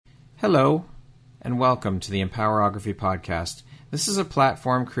Hello, and welcome to the Empowerography Podcast. This is a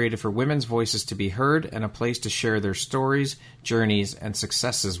platform created for women's voices to be heard and a place to share their stories, journeys, and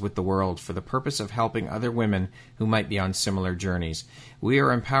successes with the world for the purpose of helping other women who might be on similar journeys. We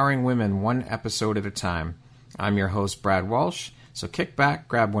are empowering women one episode at a time. I'm your host, Brad Walsh, so kick back,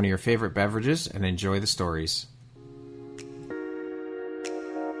 grab one of your favorite beverages, and enjoy the stories.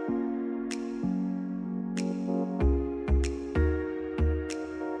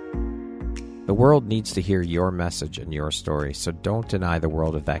 The world needs to hear your message and your story, so don't deny the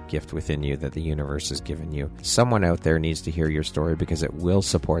world of that gift within you that the universe has given you. Someone out there needs to hear your story because it will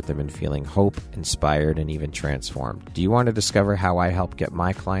support them in feeling hope, inspired, and even transformed. Do you want to discover how I help get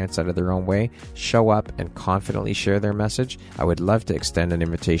my clients out of their own way, show up, and confidently share their message? I would love to extend an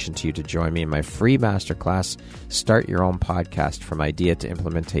invitation to you to join me in my free masterclass, Start Your Own Podcast from Idea to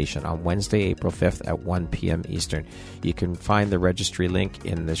Implementation, on Wednesday, April 5th at 1 p.m. Eastern. You can find the registry link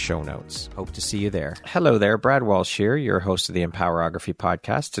in the show notes. Hope to see you there. Hello there, Brad Walsh here, your host of the Empowerography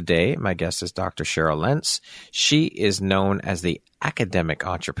Podcast. Today, my guest is Dr. Cheryl Lentz. She is known as the academic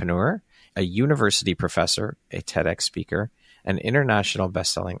entrepreneur, a university professor, a TEDx speaker, an international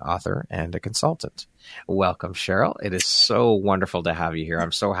best-selling author, and a consultant. Welcome, Cheryl. It is so wonderful to have you here.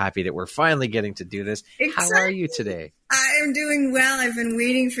 I'm so happy that we're finally getting to do this. Exactly. How are you today? I'm doing well. I've been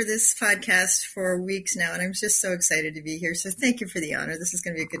waiting for this podcast for weeks now, and I'm just so excited to be here. So thank you for the honor. This is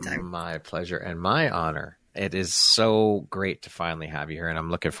going to be a good time. My pleasure and my honor. It is so great to finally have you here, and I'm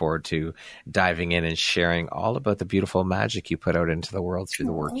looking forward to diving in and sharing all about the beautiful magic you put out into the world through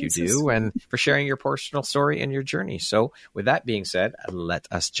the work you do, and for sharing your personal story and your journey. So with that being said, let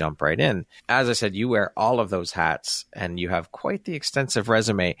us jump right in. As I said, you wear all of those hats, and you have quite the extensive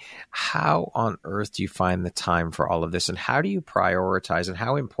resume. How on earth do you find the time for all of this, and how do you prioritize, and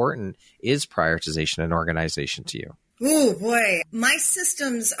how important is prioritization and organization to you? Oh, boy. My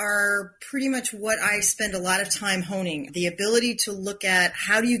systems are pretty much what I spend a lot of time honing. The ability to look at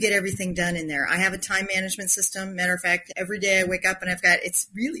how do you get everything done in there. I have a time management system. Matter of fact, every day I wake up and it's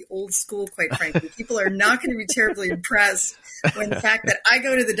really old school, quite frankly. People are not going to be terribly impressed when the fact that I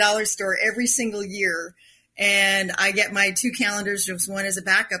go to the dollar store every single year and I get my two calendars, just one as a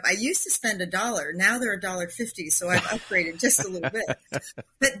backup. I used to spend $1. Now they're $1.50, so I've upgraded just a little bit.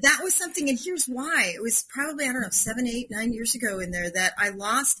 But that was something, and here's why. It was probably, 7, 8, 9 years ago in there that I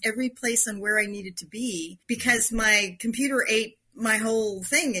lost every place on where I needed to be because my computer ate my whole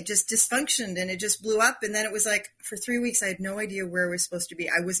thing. It just dysfunctioned and it just blew up. And then it was like, for 3 weeks, I had no idea where I was supposed to be.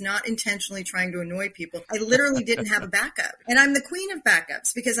 I was not intentionally trying to annoy people. I literally didn't have a backup. And I'm the queen of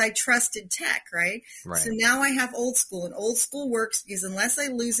backups because I trusted tech, right? So now I have old school, and old school works because unless I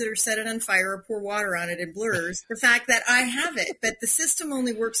lose it or set it on fire or pour water on it, it blurs the fact that I have it. But the system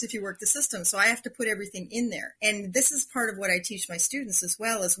only works if you work the system. So I have to put everything in there. And this is part of what I teach my students as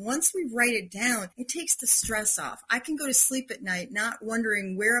well, is once we write it down, it takes the stress off. I can go to sleep at night not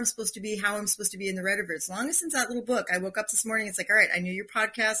wondering where I'm supposed to be, how I'm supposed to be in the Redditor. As long as it's that little book, I woke up this morning, it's like, all right, I knew your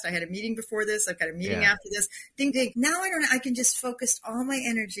podcast. I had a meeting before this. I've got a meeting after this. Ding, ding. Now I can just focus all my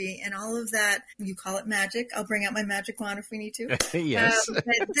energy and all of that. You call it magic. I'll bring out my magic wand if we need to. Yes. But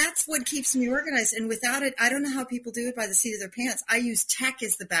that's what keeps me organized. And without it, I don't know how people do it by the seat of their pants. I use tech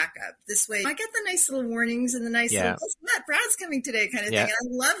as the backup. This way, I get the nice little warnings and the nice little, Brad's coming today kind of thing. And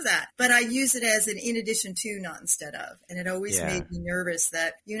I love that. But I use it as an in addition to, not instead of. And it always made me nervous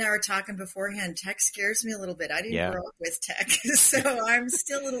that you and I were talking beforehand. Tech scares me a little bit. I didn't grow up with tech. So I'm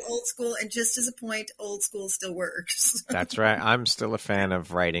still a little old school. And just as a point, old school still works. That's right. I'm still a fan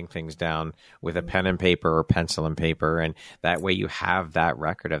of writing things down with a pen and paper or pencil and paper. And that way you have that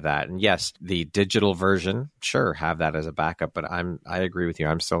record of that. And yes, the digital version, sure, have that as a backup. But I agree with you.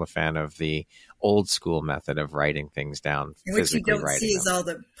 I'm still a fan of the old school method of writing things down. And what you don't see is all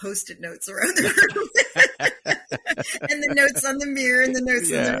the Post-it notes around the room. And the notes on the mirror and the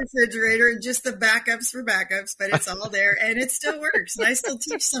notes on the refrigerator and just the backups for backups, but it's all there and it still works. And I still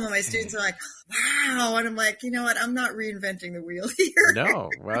teach some of my students. They're like, wow. And I'm like, you know what? I'm not reinventing the wheel here. No,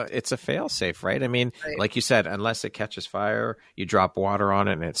 well, it's a fail safe, right? I mean, like you said, unless it catches fire, you drop water on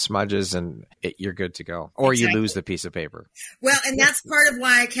it and it smudges and you're good to go. Or you lose the piece of paper. Well, and that's part of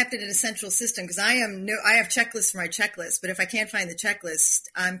why I kept it in a central system, because I have checklists for my checklist, but if I can't find the checklist,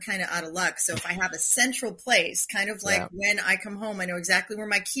 I'm kind of out of luck. So if I have a central place, kind of like when I come home, I know exactly where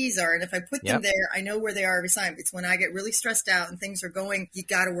my keys are. And if I put them there, I know where they are every time. It's when I get really stressed out and things are going, you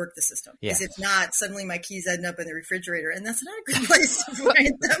got to work the system. Because if not, suddenly my keys end up in the refrigerator. And that's not a good place to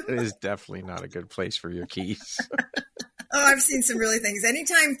find them. It is definitely not a good place for your keys. Oh, I've seen some really things.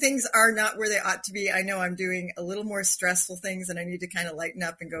 Anytime things are not where they ought to be, I know I'm doing a little more stressful things and I need to kind of lighten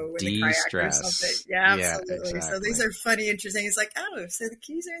up and go in the kayak or something. Yeah, absolutely. Exactly. So these are funny, interesting. It's like, oh, so the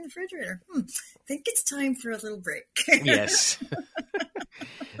keys are in the refrigerator. I think it's time for a little break. Yes.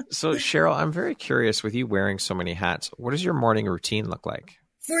 So, Cheryl, I'm very curious, with you wearing so many hats, what does your morning routine look like?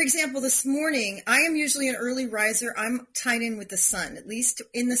 For example, this morning, I am usually an early riser. I'm tied in with the sun, at least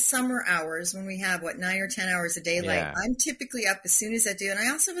in the summer hours when we have, 9 or 10 hours of daylight. Yeah. I'm typically up as soon as I do. And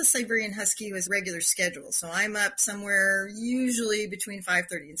I also have a Siberian Husky who has a regular schedule. So I'm up somewhere usually between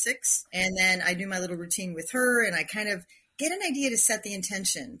 5:30 and 6. And then I do my little routine with her and I kind of get an idea to set the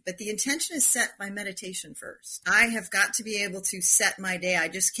intention, but the intention is set by meditation first. I have got to be able to set my day. I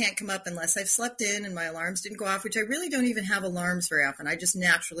just can't come up unless I've slept in and my alarms didn't go off, which I really don't even have alarms very often. I just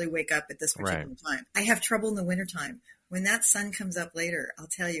naturally wake up at this particular time. I have trouble in the wintertime. When that sun comes up later, I'll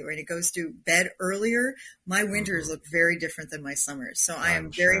tell you, when it goes to bed earlier, my winters look very different than my summers. So I am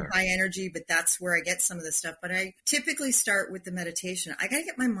very high energy, but that's where I get some of the stuff. But I typically start with the meditation. I got to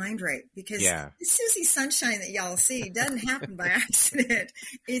get my mind right because this Susie Sunshine that y'all see doesn't happen by accident.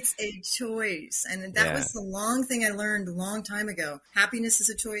 It's a choice. And that was the long thing I learned a long time ago. Happiness is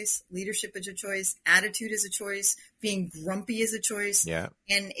a choice. Leadership is a choice. Attitude is a choice. Being grumpy is a choice. Yeah.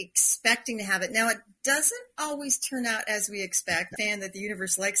 And expecting to have it. Now, it doesn't always turn out as we expect. And that the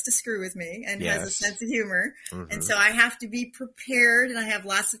universe likes to screw with me and has a sense of humor. And so I have to be prepared, and I have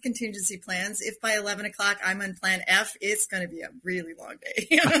lots of contingency plans. If by 11 o'clock I'm on plan F, it's going to be a really long day.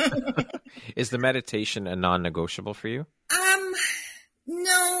 Is the meditation a non-negotiable for you?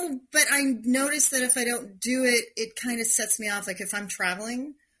 No, but I notice that if I don't do it, it kind of sets me off. Like if I'm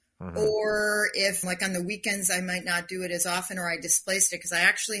traveling, or if like on the weekends, I might not do it as often, or I displaced it because I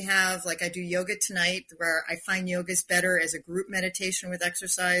actually have, like I do yoga tonight where I find yoga is better as a group meditation with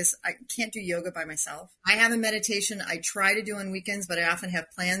exercise. I can't do yoga by myself. I have a meditation I try to do on weekends, but I often have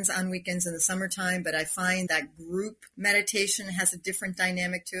plans on weekends in the summertime, but I find that group meditation has a different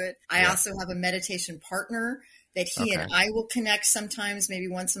dynamic to it. I also have a meditation partner that he and I will connect sometimes, maybe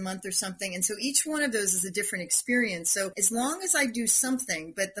once a month or something. And so each one of those is a different experience. So as long as I do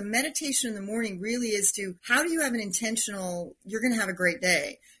something, but the meditation in the morning really is to, how do you have an intentional, you're going to have a great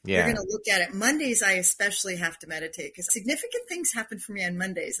day. You're going to look at it. Mondays, I especially have to meditate because significant things happen for me on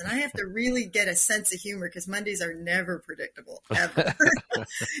Mondays. And I have to really get a sense of humor because Mondays are never predictable, ever.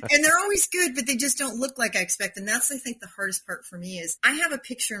 And they're always good, but they just don't look like I expect. And that's, I think, the hardest part for me is I have a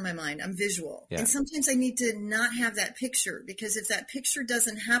picture in my mind. I'm visual. And sometimes I need to not have that picture because if that picture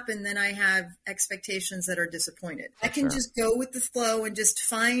doesn't happen, then I have expectations that are disappointed. I can just go with the flow and just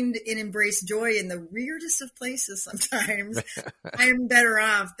find and embrace joy in the weirdest of places sometimes. I am better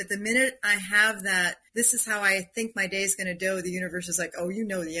off. But the minute I have that, this is how I think my day is going to go, the universe is like, oh, you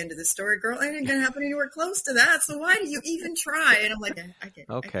know the end of the story, girl. It ain't going to happen anywhere close to that. So why do you even try? And I'm like, I get it.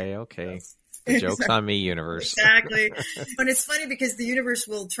 Okay. The joke's on me, universe. Exactly. But it's funny because the universe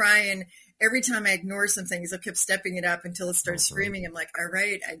will try and every time I ignore some things, they'll keep stepping it up until it starts screaming. I'm like, all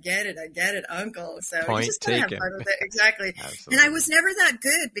right, I get it, uncle. So you just gotta have fun with it. Exactly. Absolutely. And I was never that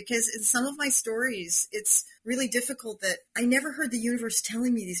good because in some of my stories, it's really difficult that I never heard the universe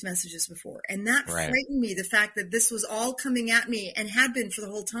telling me these messages before. And that frightened me, the fact that this was all coming at me and had been for the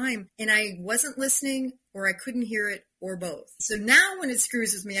whole time. And I wasn't listening or I couldn't hear it or both. So now when it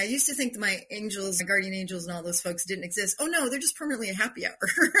screws with me, I used to think that my angels, my guardian angels and all those folks didn't exist. Oh no, they're just permanently a happy hour.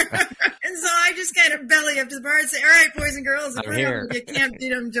 And so I just kind of belly up to the bar and say, all right, boys and girls, if you can't beat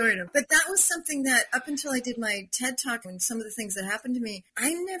them, join them. But that was something that up until I did my TED Talk and some of the things that happened to me,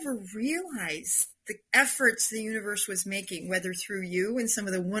 I never realized the efforts the universe was making, whether through you and some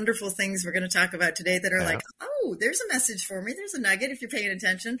of the wonderful things we're going to talk about today that are like, oh, there's a message for me. There's a nugget if you're paying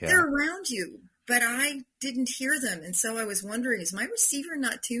attention. They're around you. But I didn't hear them. And so I was wondering, is my receiver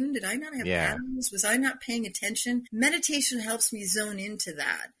not tuned? Did I not have patterns? Was I not paying attention? Meditation helps me zone into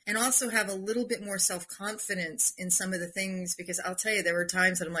that and also have a little bit more self-confidence in some of the things, because I'll tell you, there were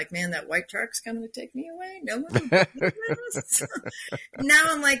times that I'm like, man, that white truck's coming to take me away. No one knows. Now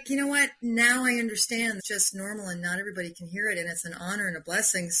I'm like, you know what? Now I understand it's just normal and not everybody can hear it. And it's an honor and a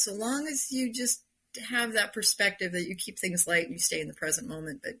blessing. So long as you just have that perspective that you keep things light and you stay in the present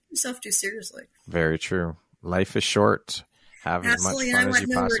moment, but yourself too seriously. Very true. Life is short. Have as much fun as you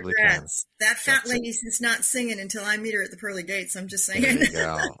possibly can. That fat lady is not singing until I meet her at the pearly gates. I'm just saying. There you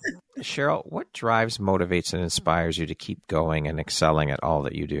go. Cheryl, what drives, motivates, and inspires you to keep going and excelling at all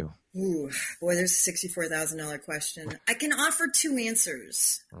that you do? Ooh, boy, there's a $64,000 question. I can offer two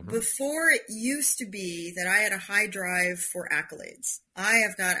answers. Before, it used to be that I had a high drive for accolades. I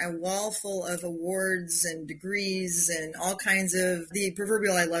have got a wall full of awards and degrees and all kinds of the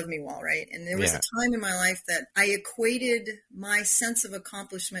proverbial I love me wall, right? And there was a time in my life that I equated my sense of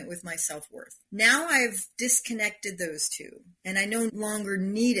accomplishment with my self-worth. Now I've disconnected those two and I no longer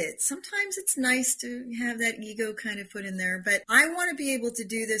need it. Sometimes it's nice to have that ego kind of put in there, but I want to be able to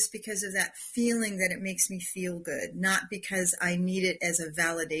do this because of that feeling that it makes me feel good, not because I need it as a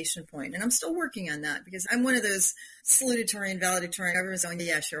validation point. And I'm still working on that because I'm one of those salutatory and valedictorian. Everyone's going,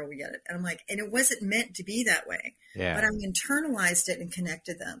 yeah, Cheryl, we get it. And I'm like, and it wasn't meant to be that way. Yeah. But I internalized it and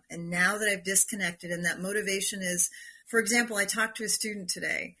connected them. And now that I've disconnected and that motivation is, for example, I talked to a student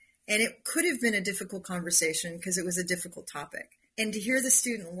today and it could have been a difficult conversation because it was a difficult topic. And to hear the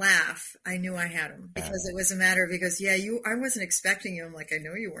student laugh, I knew I had him because it was a matter of, he goes, yeah, I wasn't expecting you. I'm like, I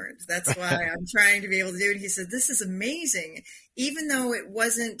know you weren't. That's why I'm trying to be able to do it. He said, this is amazing. Even though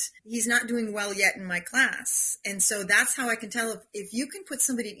he's not doing well yet in my class. And so that's how I can tell if you can put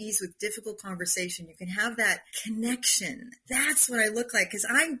somebody at ease with difficult conversation, you can have that connection. That's what I look like. Because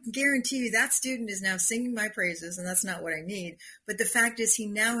I guarantee you that student is now singing my praises and that's not what I need. But the fact is he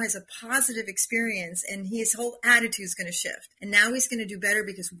now has a positive experience and his whole attitude is going to shift. And now he's going to do better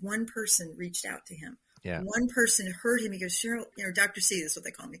because one person reached out to him. Yeah. One person heard him. He goes, Cheryl, Dr. C, that's what they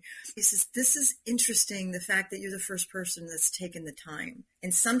call me. He says, this is interesting, the fact that you're the first person that's taken the time.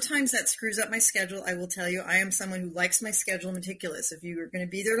 And sometimes that screws up my schedule. I will tell you, I am someone who likes my schedule meticulous. If you are going to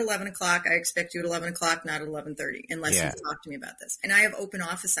be there at 11 o'clock, I expect you at 11 o'clock, not at 11:30, unless you talk to me about this. And I have open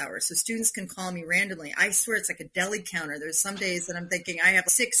office hours, so students can call me randomly. I swear it's like a deli counter. There's some days that I'm thinking I have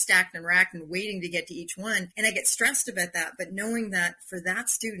 6 stacked and racked and waiting to get to each one. And I get stressed about that. But knowing that for that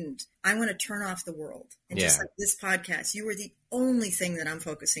student, I want to turn off the world. And just like this podcast, you are the only thing that I'm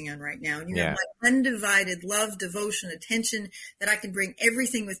focusing on right now. And you have my undivided love, devotion, attention that I can bring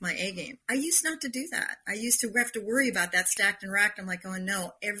everything with my A game. I used not to do that. I used to have to worry about that stacked and racked. I'm like, oh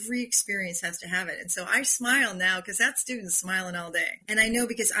no, every experience has to have it. And so I smile now because that student's smiling all day. And I know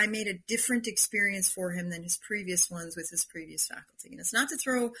because I made a different experience for him than his previous ones with his previous faculty. And it's not to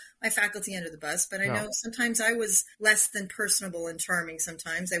throw my faculty under the bus, but I know sometimes I was less than personable and charming.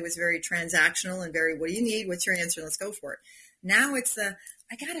 Sometimes I was very transactional and very, what do you need? What's your answer? Let's go for it. Now it's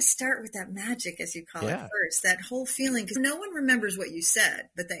I got to start with that magic, as you call it first, that whole feeling, because no one remembers what you said,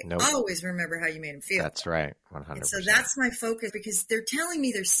 but they always remember how you made them feel. That's right, 100%. And so that's my focus, because they're telling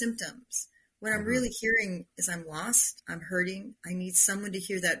me their symptoms. What I'm really hearing is I'm lost, I'm hurting, I need someone to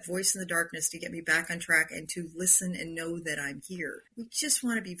hear that voice in the darkness to get me back on track and to listen and know that I'm here. We just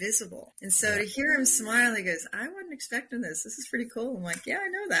want to be visible. And so to hear him smile, he goes, I wasn't expecting this. This is pretty cool. I'm like, yeah, I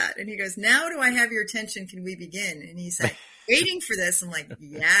know that. And he goes, now do I have your attention? Can we begin? And he's like, waiting for this. I'm like,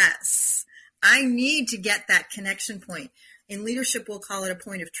 yes, I need to get that connection point. In leadership, we'll call it a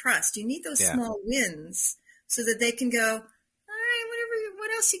point of trust. You need those small wins so that they can go,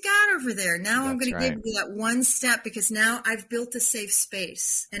 what else you got over there? Now I'm going to give you that one step, because now I've built a safe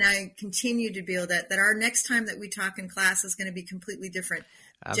space, and I continue to build that our next time that we talk in class is going to be completely different.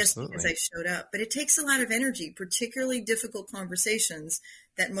 Absolutely. Just because I showed up. But it takes a lot of energy, particularly difficult conversations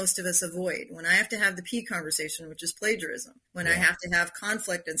that most of us avoid. When I have to have the P conversation, which is plagiarism, when I have to have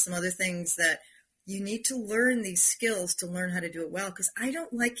conflict and some other things, that you need to learn these skills to learn how to do it well, because I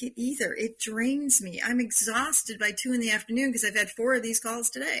don't like it either. It drains me. I'm exhausted by 2 p.m. because I've had 4 of these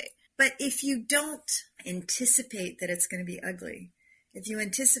calls today. But if you don't anticipate that it's going to be ugly, if you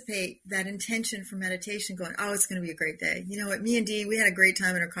anticipate that intention for meditation going, oh, it's going to be a great day. You know what? Me and Dee, we had a great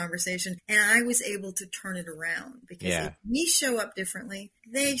time in our conversation, and I was able to turn it around, because if we show up differently,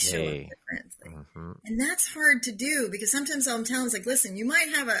 they show up differently. Mm-hmm. And that's hard to do, because sometimes I'll tell them, like, listen, you might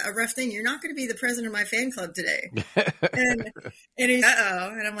have a rough thing. You're not going to be the president of my fan club today. and he's,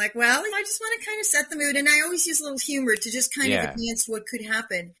 and I'm like, well, I just want to kind of set the mood. And I always use a little humor to just kind of advance what could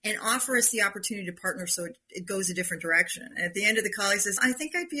happen and offer us the opportunity to partner so it goes a different direction. And at the end of the call, he says, I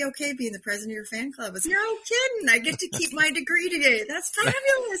think I'd be okay being the president of your fan club. I said, no kidding. I get to keep my degree today. That's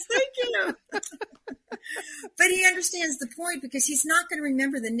fabulous. Thank you. But he understands the point, because he's not going to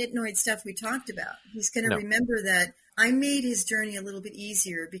remember the nitnoid stuff we talked about. He's going to remember that I made his journey a little bit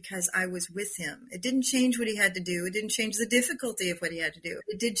easier because I was with him. It didn't change what he had to do. It didn't change the difficulty of what he had to do.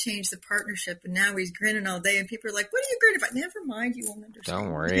 It did change the partnership. And now he's grinning all day, and people are like, what are you grinning about? Never mind, you won't understand.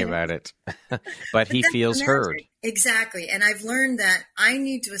 Don't worry about it. But he feels heard. Exactly. And I've learned that I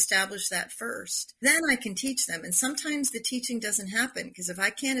need to establish that first. Then I can teach them. And sometimes the teaching doesn't happen, because if I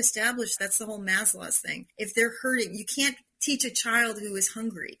can't establish, that's the whole Maslow's thing. If they're hurting, you can't teach a child who is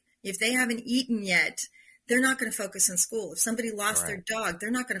hungry. If they haven't eaten yet, they're not going to focus on school. If somebody lost their dog,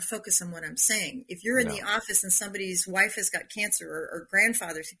 they're not going to focus on what I'm saying. If you're in the office and somebody's wife has got cancer or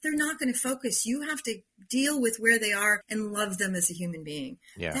grandfather's, they're not going to focus. You have to deal with where they are and love them as a human being.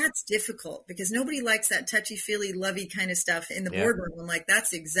 Yeah. That's difficult because nobody likes that touchy-feely, lovey kind of stuff in the boardroom. I'm like,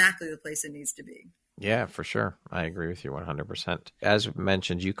 that's exactly the place it needs to be. Yeah, for sure. I agree with you 100%. As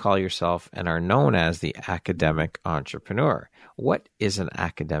mentioned, you call yourself and are known as the academic entrepreneur. What is an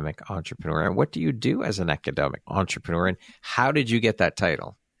academic entrepreneur, and what do you do as an academic entrepreneur, and how did you get that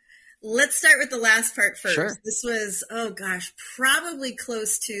title? Let's start with the last part first. Sure. This was, probably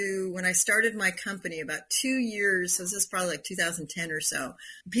close to when I started my company, about 2 years. So this is probably like 2010 or so.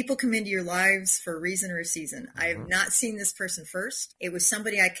 People come into your lives for a reason or a season. I have not seen this person first. It was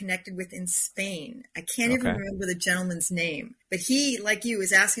somebody I connected with in Spain. I can't even remember the gentleman's name. But he, like you,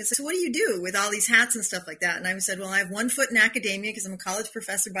 was asking, so what do you do with all these hats and stuff like that? And I said, well, I have one foot in academia because I'm a college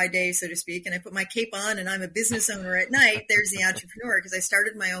professor by day, so to speak, and I put my cape on and I'm a business owner at night. There's the entrepreneur, because I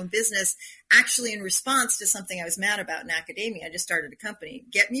started my own business actually in response to something I was mad about in academia. I just started a company.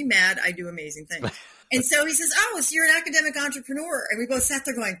 Get me mad, I do amazing things. And so he says, oh, so you're an academic entrepreneur. And we both sat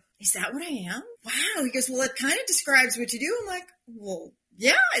there going, is that what I am? Wow. He goes, well, it kind of describes what you do. I'm like, well,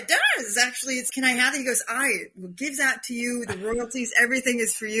 yeah, it does. Actually, can I have it? He goes, I will give that to you. The royalties, everything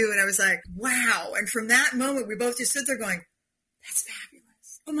is for you. And I was like, wow. And from that moment, we both just stood there going, that's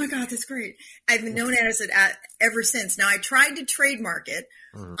fabulous. Oh my God, that's great. I've been known as it ever since. Now, I tried to trademark it.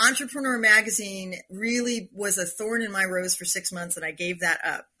 Entrepreneur Magazine really was a thorn in my rose for 6 months, and I gave that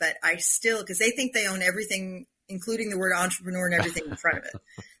up. But I still, because they think they own everything, including the word entrepreneur and everything in front of it.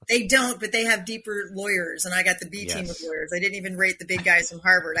 They don't, but they have deeper lawyers, and I got the B team of lawyers. I didn't even rate the big guys from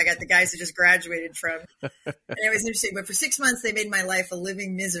Harvard. I got the guys who just graduated from. And it was interesting. But for 6 months, they made my life a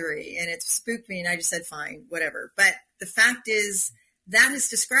living misery, and it spooked me, and I just said, fine, whatever. But the fact is, that has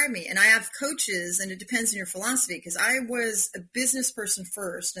described me. And I have coaches, and it depends on your philosophy, because I was a business person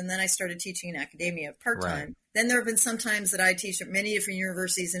first, and then I started teaching in academia part-time. Right. Then there have been some times that I teach at many different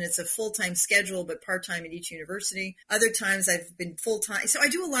universities, and it's a full-time schedule, but part-time at each university. Other times I've been full-time. So I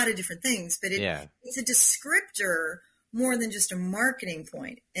do a lot of different things, but it's a descriptor more than just a marketing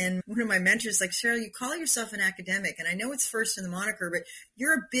point. And one of my mentors like, Cheryl, you call yourself an academic, and I know it's first in the moniker, but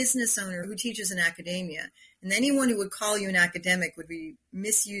you're a business owner who teaches in academia. And anyone who would call you an academic would be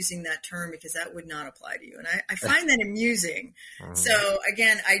misusing that term, because that would not apply to you. And I find that amusing. So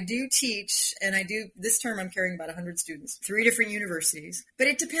again, I do teach, and this term I'm carrying about 100 students, 3 different universities, but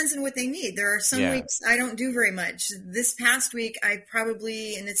it depends on what they need. There are some weeks I don't do very much. This past week, and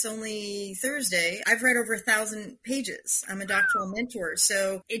it's only Thursday, I've read over 1,000 pages. I'm a doctoral mentor.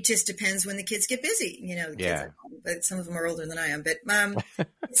 So it just depends when the kids get busy, the kids but some of them are older than I am, but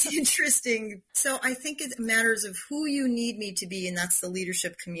it's interesting. So I think it matters of who you need me to be, and that's the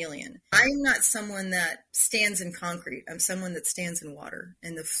leadership chameleon. I'm not someone that stands in concrete. I'm someone that stands in water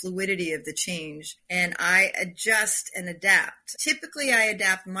and the fluidity of the change, and I adjust and adapt. Typically, I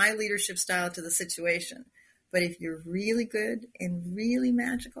adapt my leadership style to the situation, but if you're really good and really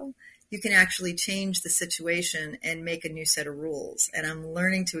magical, you can actually change the situation and make a new set of rules. And I'm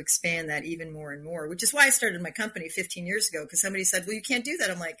learning to expand that even more and more, which is why I started my company 15 years ago, because somebody said, well, you can't do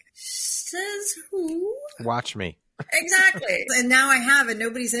that. I'm like, says who? Watch me. Exactly. And now I have, and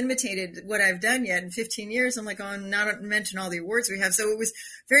nobody's imitated what I've done yet in 15 years. I'm like, not to mention all the awards we have. So it was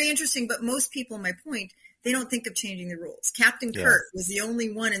very interesting. But most people, my point, they don't think of changing the rules. Captain Kirk was the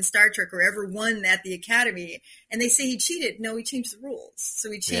only one in Star Trek who ever won at the Academy. And they say he cheated. No, he changed the rules. So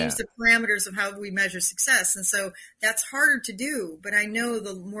he changed the parameters of how we measure success. And so that's harder to do. But I know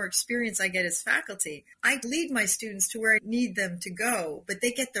the more experience I get as faculty, I lead my students to where I need them to go, but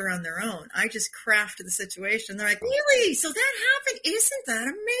they get there on their own. I just craft the situation. They're like, really? So that happened? Isn't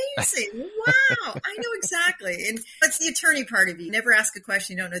that amazing? Wow. I know exactly. And that's the attorney part of you. You never ask a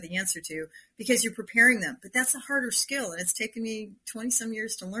question you don't know the answer to, because you're preparing them. But that's a harder skill, and it's taken me 20-some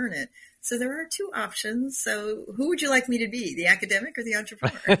years to learn it. So there are 2 options. So who would you like me to be, the academic or the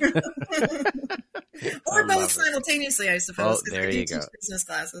entrepreneur? Or both simultaneously, I suppose, because I do teach business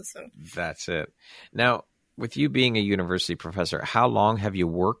classes. So that's it. Now, with you being a university professor, how long have you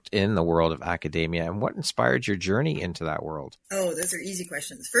worked in the world of academia, and what inspired your journey into that world? Oh, those are easy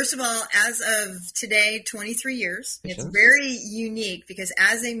questions. First of all, as of today, 23 years. It's very unique because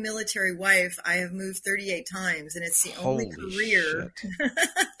as a military wife, I have moved 38 times, and it's the only career.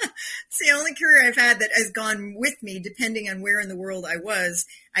 It's the only career I've had that has gone with me, depending on where in the world I was.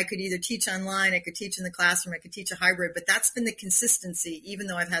 I could either teach online, I could teach in the classroom, I could teach a hybrid, but that's been the consistency, even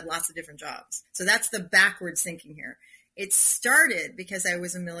though I've had lots of different jobs. So that's the backwards thinking here. It started because I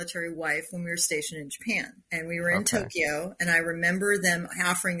was a military wife when we were stationed in Japan, and we were in Tokyo, and I remember them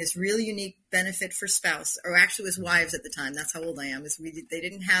offering this really unique benefit for spouse, or actually it was wives at the time. That's how old I am. They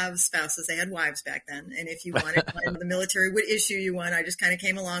didn't have spouses. They had wives back then. And if you wanted one, the military would issue you one. I just kind of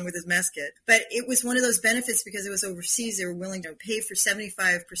came along with his mess kit. But it was one of those benefits because it was overseas. They were willing to pay for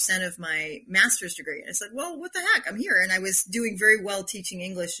 75% of my master's degree. And I said, well, what the heck? I'm here. And I was doing very well teaching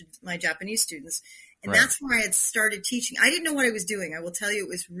English to my Japanese students. And that's where I had started teaching. I didn't know what I was doing. I will tell you, it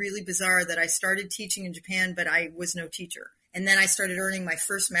was really bizarre that I started teaching in Japan, but I was no teacher. And then I started earning my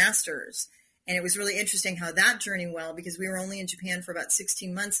first master's. And it was really interesting how that journey went, because we were only in Japan for about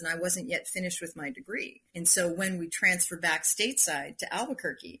 16 months and I wasn't yet finished with my degree. And so when we transferred back stateside to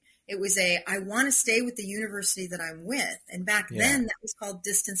Albuquerque, it was I want to stay with the university that I'm with. And back then that was called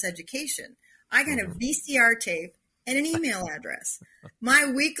distance education. I got a VCR tape and an email address. My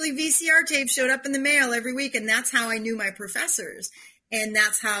weekly VCR tape showed up in the mail every week, and that's how I knew my professors. And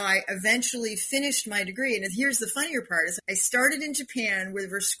that's how I eventually finished my degree. And here's the funnier part is I started in Japan with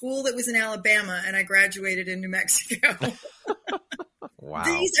a school that was in Alabama, and I graduated in New Mexico. Wow.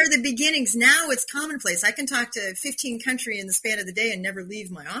 These are the beginnings. Now it's commonplace. I can talk to 15 countries in the span of the day and never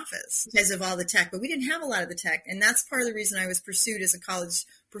leave my office because of all the tech. But we didn't have a lot of the tech. And that's part of the reason I was pursued as a college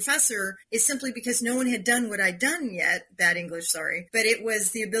professor, is simply because no one had done what I'd done yet. Bad English, sorry. But it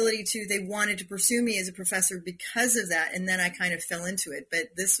was the ability they wanted to pursue me as a professor because of that. And then I kind of fell into it.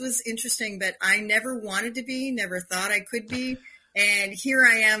 But this was interesting, but I never wanted to be, never thought I could be. And here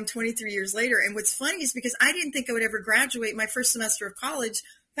I am 23 years later. And what's funny is because I didn't think I would ever graduate my first semester of college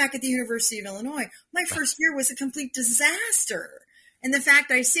back at the University of Illinois. My first year was a complete disaster. And the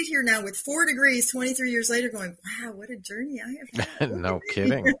fact I sit here now with 4 degrees 23 years later going, wow, what a journey I have had. No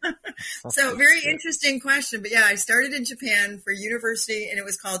kidding. So very interesting question. But yeah, I started in Japan for university, and it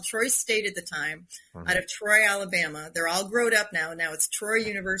was called Troy State at the time, out of Troy, Alabama. They're all grown up now. Now it's Troy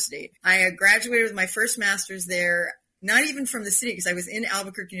University. I graduated with my first master's there. Not even from the city, because I was in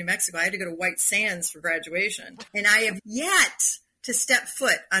Albuquerque, New Mexico. I had to go to White Sands for graduation. And I have yet to step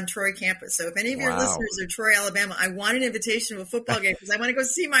foot on Troy campus. So if any of your listeners are Troy, Alabama, I want an invitation to a football game because I want to go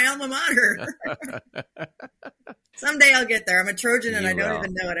see my alma mater. Someday I'll get there. I'm a Trojan and I don't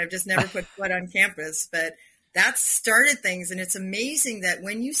even know it. I've just never put foot on campus. But that started things. And it's amazing that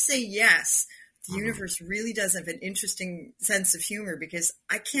when you say yes, the universe really does have an interesting sense of humor, because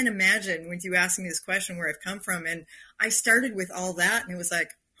I can't imagine when you ask me this question where I've come from. And I started with all that and it was like,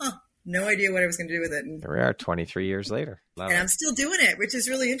 no idea what I was going to do with it. And here we are 23 years later. And I'm still doing it, which is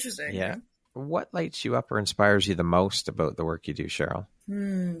really interesting. Yeah. What lights you up or inspires you the most about the work you do, Cheryl?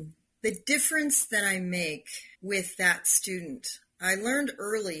 The difference that I make with that student. I learned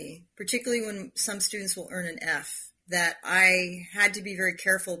early, particularly when some students will earn an F, that I had to be very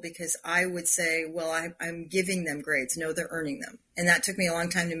careful, because I would say, well, I'm giving them grades. No, they're earning them. And that took me a long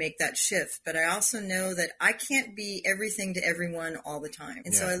time to make that shift. But I also know that I can't be everything to everyone all the time.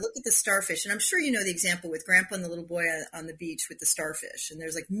 And so I look at the starfish, and I'm sure you know the example with Grandpa and the little boy on the beach with the starfish. And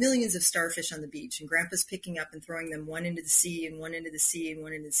there's like millions of starfish on the beach, and Grandpa's picking up and throwing them one into the sea and one into the sea and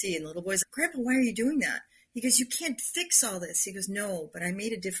one into the sea. And the little boy's like, Grandpa, why are you doing that? He goes, you can't fix all this. He goes, no, but I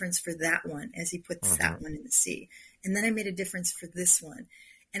made a difference for that one, as he puts that one in the sea. And then I made a difference for this one.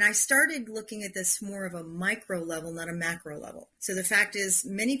 And I started looking at this more of a micro level, not a macro level. So the fact is,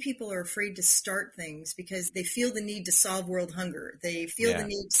 many people are afraid to start things because they feel the need to solve world hunger. They feel the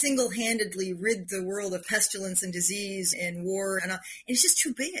need to single-handedly rid the world of pestilence and disease and war. And it's just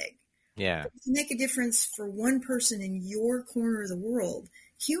too big. Yeah. But to make a difference for one person in your corner of the world,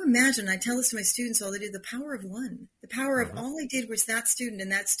 can you imagine? I tell this to my students all the time, the power of one. The power of all I did was that student.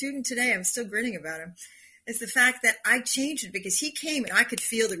 And that student today, I'm still grinning about him. It's the fact that I changed it because he came and I could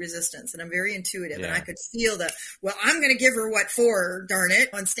feel the resistance, and I'm very intuitive, and I could feel well, I'm going to give her what for, darn it.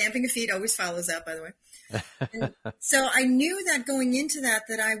 On stamping a feet always follows that, by the way. And so I knew that going into that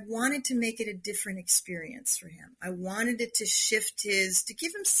I wanted to make it a different experience for him. I wanted it to shift to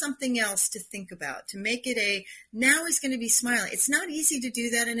give him something else to think about, to make it now he's going to be smiling. It's not easy to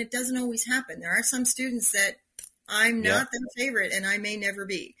do that, and it doesn't always happen. There are some students that I'm not their favorite, and I may never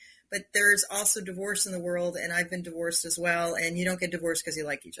be. But there's also divorce in the world, and I've been divorced as well, and you don't get divorced because you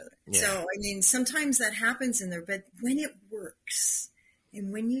like each other. Yeah. So, I mean, sometimes that happens in there, but when it works,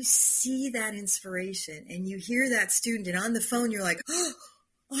 and when you see that inspiration, and you hear that student, and on the phone, you're like, oh,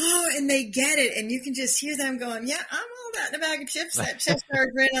 and they get it, and you can just hear them going, yeah, I'm all that in a bag of chips, that chip-star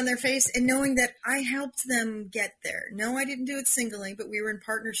grin on their face, and knowing that I helped them get there. No, I didn't do it singly, but we were in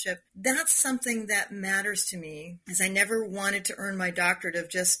partnership. That's something that matters to me, as I never wanted to earn my doctorate of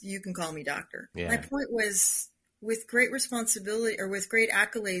just, you can call me doctor. Yeah. My point was, with great responsibility or with great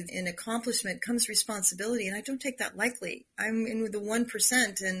accolades and accomplishment comes responsibility. And I don't take that lightly. I'm in with the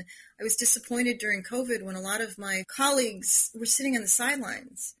 1%. And I was disappointed during COVID when a lot of my colleagues were sitting on the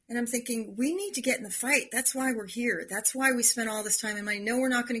sidelines. And I'm thinking, we need to get in the fight. That's why we're here. That's why we spend all this time and money. No, we're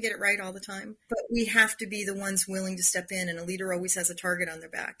not going to get it right all the time, but we have to be the ones willing to step in. And a leader always has a target on their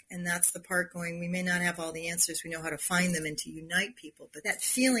back. And that's the part going, we may not have all the answers. We know how to find them and to unite people. But that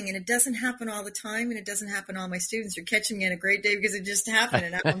feeling, and it doesn't happen all the time, and it doesn't happen to all my students. You're catching me on a great day because it just happened.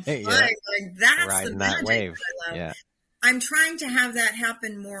 And I'm fine. Yeah. Like, that's Riding the that magic wave. that I love. Yeah. I'm trying to have that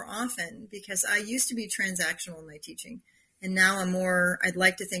happen more often because I used to be transactional in my teaching. And now I'm more, I'd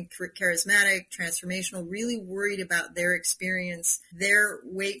like to think charismatic, transformational, really worried about their experience, their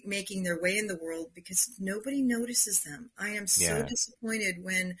way, making their way in the world because nobody notices them. I am so disappointed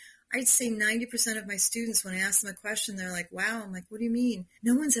when I'd say 90% of my students, when I ask them a question, they're like, wow. I'm like, what do you mean?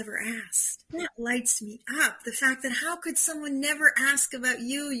 No one's ever asked. That lights me up. The fact that how could someone never ask about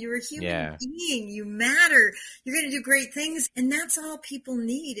you? You're a human being. You matter. You're going to do great things. And that's all people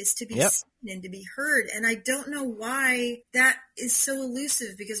need is to be seen and to be heard. And I don't know why that is so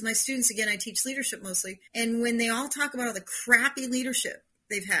elusive because my students, again, I teach leadership mostly. And when they all talk about all the crappy leadership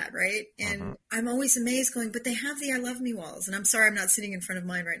they've had, right? And I'm always amazed going, but they have the I love me walls. And I'm sorry, I'm not sitting in front of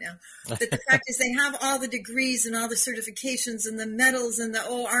mine right now. But the fact is they have all the degrees and all the certifications and the medals and the,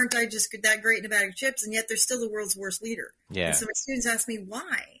 oh, aren't I just that great in a bag of chips? And yet they're still the world's worst leader. Yeah. And so my students ask me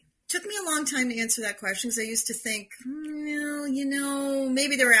why. Took me a long time to answer that question because I used to think, well,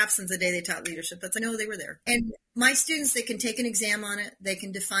 maybe they were absent the day they taught leadership, but I know they were there. And my students, they can take an exam on it, they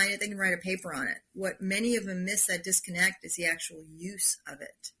can define it, they can write a paper on it. What many of them miss that disconnect is the actual use of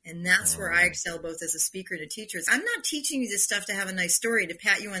it. And that's where I excel both as a speaker and a teacher. I'm not teaching you this stuff to have a nice story, to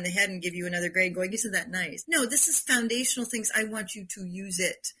pat you on the head and give you another grade going, isn't that nice? No, this is foundational things. I want you to use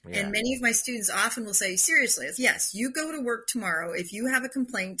it. Yeah. And many of my students often will say, seriously, yes, you go to work tomorrow. If you have a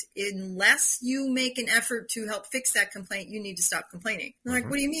complaint, unless you make an effort to help fix that complaint, you need to stop complaining. They're like,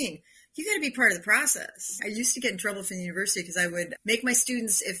 what do you mean? You got to be part of the process. I used to get in trouble from the university because I would make my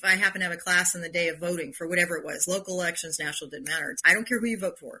students, if I happen to have a class on the day of voting for whatever it was, local elections, national, didn't matter. I don't care who you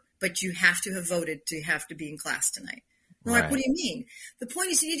vote for, but you have to have voted to have to be in class tonight. I'm like, what do you mean? The point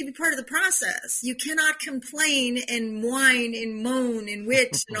is you need to be part of the process. You cannot complain and whine and moan and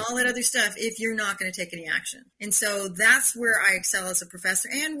witch and all that other stuff if you're not going to take any action. And so that's where I excel as a professor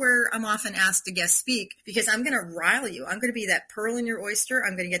and where I'm often asked to guest speak because I'm going to rile you. I'm going to be that pearl in your oyster.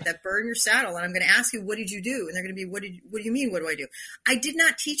 I'm going to get that bird in your saddle and I'm going to ask you, what did you do? And they're going to be, what do you mean? What do I do? I did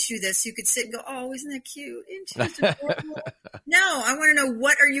not teach you this. You could sit and go, oh, isn't that cute? Isn't she just adorable? No, I want to know,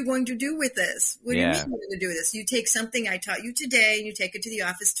 what are you going to do with this? What do you mean you're going to do with this? You take something I taught you today and you take it to the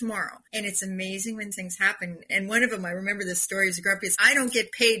office tomorrow. And it's amazing when things happen. And one of them, I remember this story, is grumpy, is I don't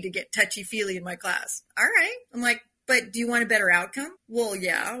get paid to get touchy-feely in my class. All right. I'm like, but do you want a better outcome? Well,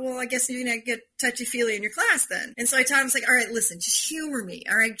 yeah. Well, I guess you're going to get touchy-feely in your class then. And so I taught him, like, all right, listen, just humor me.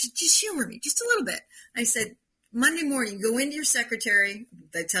 All right. Just humor me just a little bit. I said, Monday morning, go into your secretary.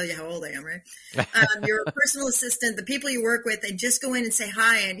 They tell you how old I am, right? Your personal assistant, the people you work with, and just go in and say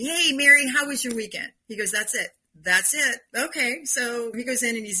hi. And, hey, Mary, how was your weekend? He goes, that's it. That's it. Okay. So he goes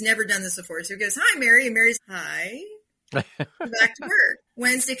in and he's never done this before. So he goes, hi, Mary. And Mary's, hi. Back to work.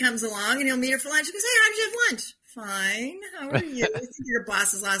 Wednesday comes along and he'll meet her for lunch. He goes, hey, how'd you have lunch? Fine. How are you? I think your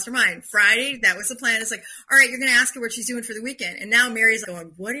boss has lost her mind. Friday, that was the plan. It's like, all right, you're going to ask her what she's doing for the weekend. And now Mary's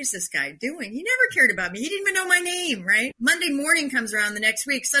going, what is this guy doing? He never cared about me. He didn't even know my name, right? Monday morning comes around the next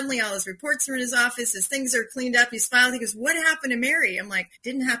week. Suddenly all his reports are in his office. His things are cleaned up. He's filed. He goes, what happened to Mary? I'm like,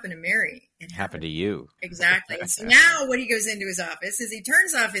 didn't happen to Mary. It happened to you. Exactly. So now when he goes into his office is he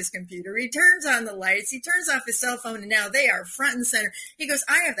turns off his computer, he turns on the lights, he turns off his cell phone, and now they are front and center. He goes,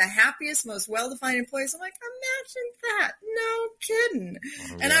 I have the happiest, most well-defined employees. I'm like, imagine that. No kidding.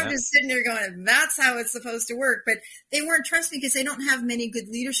 And I'm just sitting there going, that's how it's supposed to work. But they weren't trusting because they don't have many good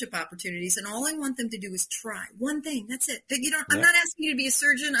leadership opportunities. And all I want them to do is try one thing. That's it. But you don't, I'm not asking you to be a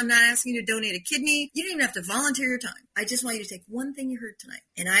surgeon. I'm not asking you to donate a kidney. You don't even have to volunteer your time. I just want you to take one thing you heard tonight.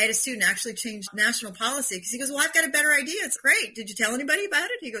 And I had a student actually change national policy because he goes, well, I've got a better idea. It's great. Did you tell anybody about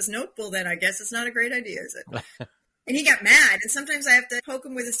it? He goes, nope. Well, then I guess it's not a great idea, is it? And he got mad. And sometimes I have to poke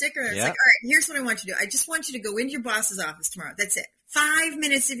him with a sticker. And it's like, all right, here's what I want you to do. I just want you to go into your boss's office tomorrow. That's it. 5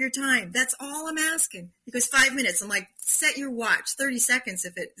 minutes of your time. That's all I'm asking. He goes, 5 minutes. I'm like, set your watch, 30 seconds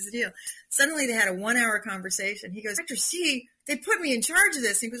if it is a deal. Suddenly they had a 1 hour conversation. He goes, Dr. C, they put me in charge of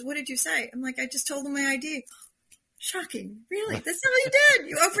this. He goes, what did you say? I'm like, I just told them my idea. Shocking. Really? That's all you did.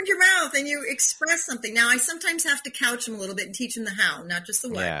 You opened your mouth and you expressed something. Now, I sometimes have to couch them a little bit and teach them the how, not just the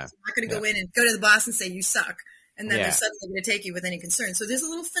what. Yeah. I'm not going to go in and go to the boss and say, you suck. and then they're suddenly going to take you with any concern. So there's a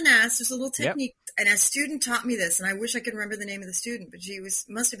little finesse, there's a little technique. And a student taught me this, and I wish I could remember the name of the student, but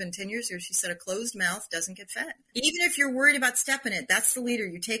must have been 10 years ago. She said, a closed mouth doesn't get fed. Even if you're worried about stepping it, that's the leader.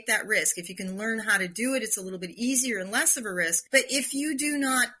 You take that risk. If you can learn how to do it, it's a little bit easier and less of a risk. But if you do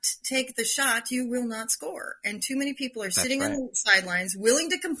not take the shot, you will not score. And too many people are sitting on the sidelines, willing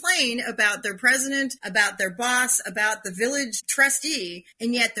to complain about their president, about their boss, about the village trustee,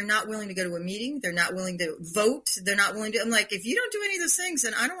 and yet they're not willing to go to a meeting. They're not willing to vote. They're not willing to. I'm like, if you don't do any of those things,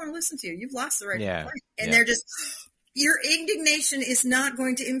 then I don't want to listen to you. You've lost the right. And they're just, your indignation is not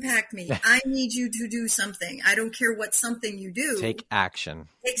going to impact me. I need you to do something. I don't care what something you do. Take action.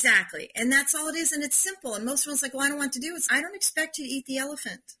 Exactly. And that's all it is. And it's simple. And most of us like, well, I don't want to do it. I don't expect you to eat the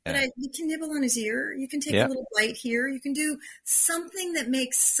elephant. But you can nibble on his ear. You can take a little bite here. You can do something that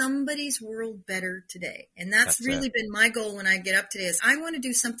makes somebody's world better today. And that's really been my goal when I get up today is I want to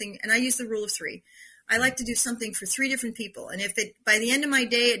do something. And I use the rule of 3. I like to do something for 3 different people. And if by the end of my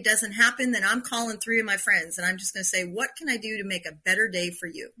day, it doesn't happen, then I'm calling 3 of my friends and I'm just going to say, what can I do to make a better day for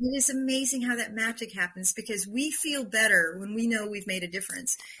you? It is amazing how that magic happens because we feel better when we know we've made a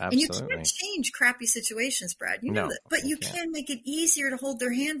difference. Absolutely. And you can't change crappy situations, Brad. You know that. But you can make it easier to hold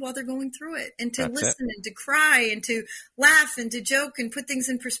their hand while they're going through it and to listen and to cry and to laugh and to joke and put things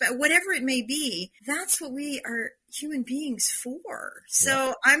in perspective, whatever it may be. That's what we are human beings for.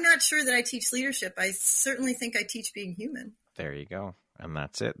 So I'm not sure that I teach leadership. I certainly think I teach being human. There you go. And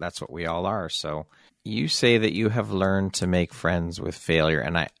that's it. That's what we all are. So you say that you have learned to make friends with failure,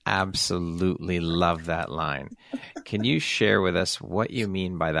 and I absolutely love that line. Can you share with us what you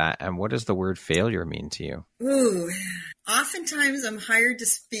mean by that, and what does the word failure mean to you? Ooh, oftentimes I'm hired to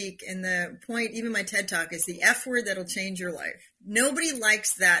speak, and the point, even my TED Talk, is the F word that'll change your life. Nobody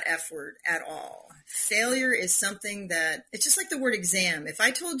likes that F word at all. Failure is something that, it's just like the word exam. If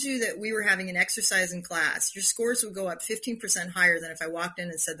I told you that we were having an exercise in class, your scores would go up 15% higher than if I walked in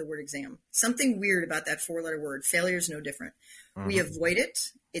and said the word exam. Something weird about that 4-letter word. Failure is no different. Mm-hmm. We avoid it.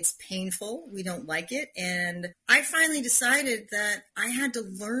 It's painful. We don't like it. And I finally decided that I had to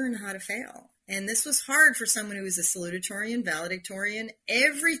learn how to fail. And this was hard for someone who was a salutatorian, valedictorian.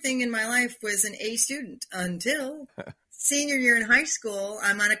 Everything in my life was an A student until senior year in high school.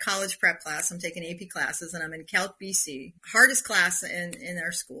 I'm on a college prep class. I'm taking AP classes, and I'm in Calc BC, hardest class in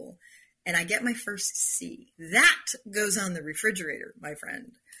our school. And I get my first C. That goes on the refrigerator, my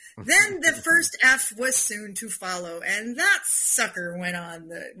friend. Then the first F was soon to follow, and that sucker went on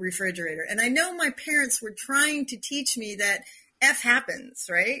the refrigerator. And I know my parents were trying to teach me that F happens,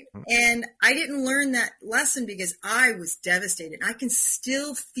 right? And I didn't learn that lesson because I was devastated. I can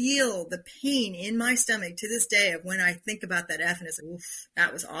still feel the pain in my stomach to this day of when I think about that F and it's like, oof,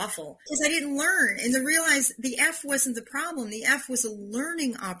 that was awful. Because I didn't learn. And to realize the F wasn't the problem. The F was a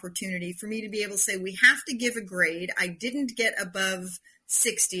learning opportunity for me to be able to say, we have to give a grade. I didn't get above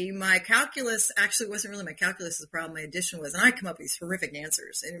 60. My calculus actually wasn't really my calculus is the problem. My addition was, and I come up with these horrific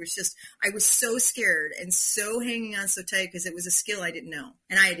answers. And it was just, I was so scared and so hanging on so tight because it was a skill I didn't know.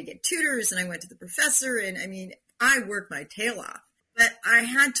 And I had to get tutors and I went to the professor. And I mean, I worked my tail off. But I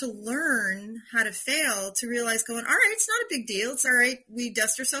had to learn how to fail to realize going, all right, it's not a big deal. It's all right. We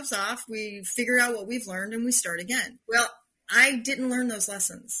dust ourselves off. We figure out what we've learned and we start again. Well, I didn't learn those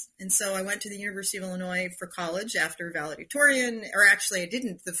lessons. And so I went to the University of Illinois for college after valedictorian, or actually I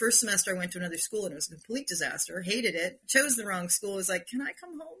didn't. The first semester I went to another school and it was a complete disaster. Hated it. Chose the wrong school. Was like, can I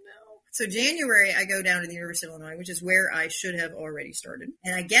come home now? So January I go down to the University of Illinois, which is where I should have already started.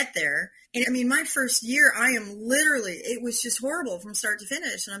 And I get there. And I mean, my first year, I am literally, it was just horrible from start to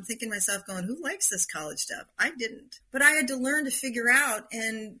finish. And I'm thinking to myself going, who likes this college stuff? I didn't. But I had to learn to figure out,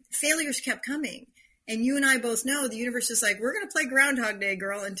 and failures kept coming. And you and I both know the universe is like, we're going to play Groundhog Day,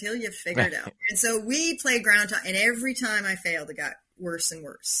 girl, until you figure it out. And so we play Groundhog, and every time I failed, it got worse and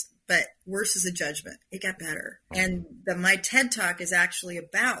worse. But worse is a judgment. It got better. And my TED Talk is actually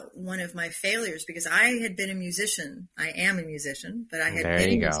about one of my failures because I had been a musician. I am a musician, but I had been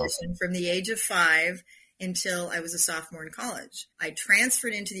a musician from the age of 5 until I was a sophomore in college. I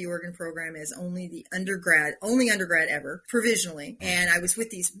transferred into the organ program as only undergrad ever, provisionally. And I was with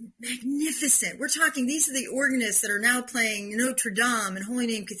these magnificent, we're talking, these are the organists that are now playing Notre Dame and Holy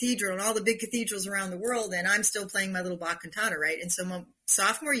Name Cathedral and all the big cathedrals around the world. And I'm still playing my little Bach cantata, right? And so my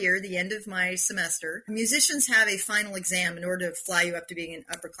sophomore year, the end of my semester, musicians have a final exam in order to fly you up to being an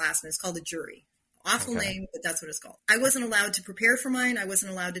upperclassman. It's called a jury. Awful name, but that's what it's called. I wasn't allowed to prepare for mine. I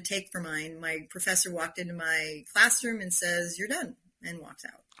wasn't allowed to take for mine. My professor walked into my classroom and says, you're done, and walks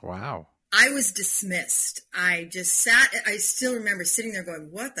out. Wow. I was dismissed. I just sat. I still remember sitting there going,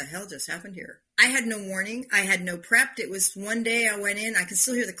 what the hell just happened here? I had no warning. I had no prepped. It was one day I went in, I could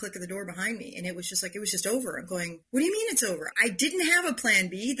still hear the click of the door behind me. And it was just like, it was just over. I'm going, what do you mean it's over? I didn't have a plan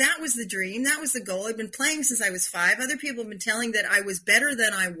B. That was the dream. That was the goal. I'd been playing since I was 5. Other people have been telling that I was better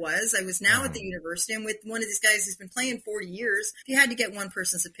than I was. I was now at the university. I'm with one of these guys who's been playing 40 years. If you had to get one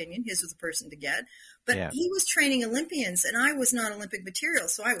person's opinion, his was the person to get. But he was training Olympians, and I was not Olympic material,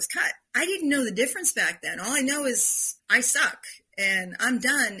 so I was cut. I didn't know the difference back then. All I know is I suck. And I'm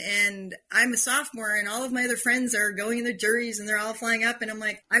done, and I'm a sophomore, and all of my other friends are going in their juries, and they're all flying up, and I'm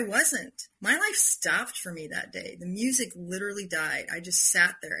like, I wasn't. My life stopped for me that day. The music literally died. I just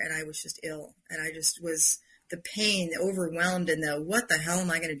sat there, and I was just ill, and I just was the pain, the overwhelmed, and the what the hell am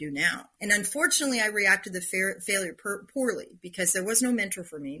I going to do now? And unfortunately, I reacted to failure poorly because there was no mentor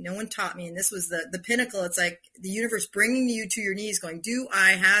for me. No one taught me, and this was the pinnacle. It's like the universe bringing you to your knees going, do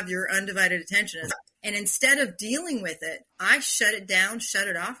I have your undivided attention? And instead of dealing with it, I shut it down, shut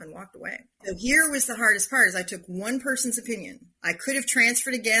it off, and walked away. So here was the hardest part is I took one person's opinion. I could have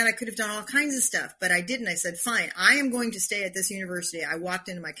transferred again. I could have done all kinds of stuff, but I didn't. I said, fine, I am going to stay at this university. I walked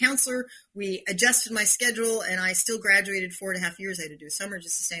into my counselor. We adjusted my schedule, and I still graduated 4.5 years. I had to do a summer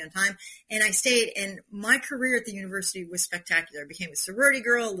just to stay on time. And I stayed, and my career at the university was spectacular. I became a sorority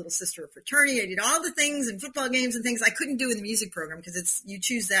girl, a little sister of fraternity. I did all the things and football games and things I couldn't do in the music program because you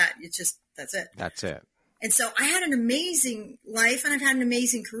choose that. It's just, that's it. That's it. And so I had an amazing life and I've had an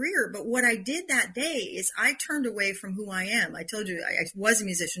amazing career. But what I did that day is I turned away from who I am. I told you I was a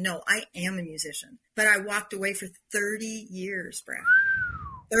musician. No, I am a musician. But I walked away for 30 years, Brad.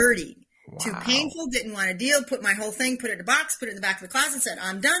 30. Wow. Too painful, didn't want to deal, put my whole thing, put it in a box, put it in the back of the closet, said,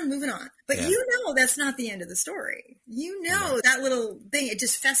 I'm done, moving on. But that's not the end of the story. That little thing, it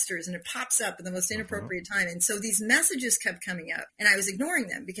just festers and it pops up at the most inappropriate time. And so these messages kept coming up and I was ignoring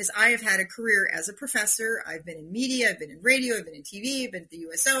them because I have had a career as a professor. I've been in media, I've been in radio, I've been in TV, I've been at the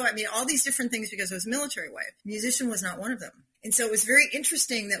USO. I mean, all these different things because I was a military wife. Musician was not one of them. And so it was very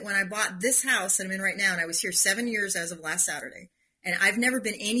interesting that when I bought this house that I'm in right now, and I was here 7 years as of last Saturday, and I've never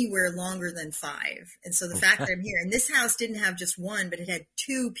been anywhere longer than 5. And so the fact that I'm here, and this house didn't have just one, but it had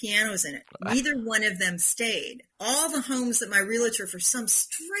 2 pianos in it. Neither one of them stayed. All the homes that my realtor, for some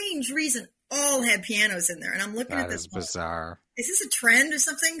strange reason, all had pianos in there. And I'm looking at this. That is bizarre. Is this a trend or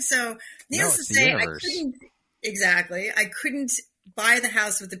something? So needless to say, I couldn't buy the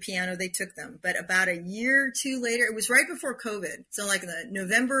house with the piano. They took them. But about a year or two later, it was right before COVID. So like in the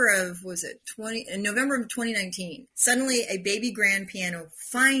November of 2019, suddenly a baby grand piano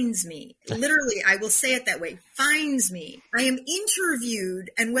finds me. Literally, I will say it that way, finds me. I am interviewed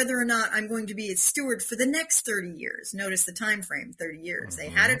and whether or not I'm going to be its steward for the next 30 years. Notice the time frame, 30 years. They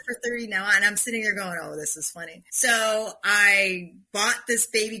had it for 30 now, and I'm sitting there going, oh, this is funny. So I bought this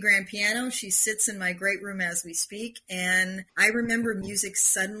baby grand piano. She sits in my great room as we speak, and I remember music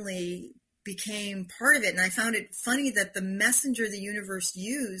suddenly became part of it. And I found it funny that the messenger the universe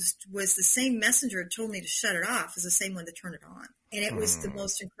used was the same messenger it told me to shut it off as the same one to turn it on. And it was the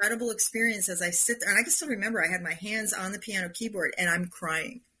most incredible experience as I sit there. And I can still remember I had my hands on the piano keyboard and I'm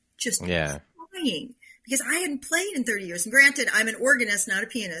crying, just crying. Because I hadn't played in 30 years. And granted, I'm an organist, not a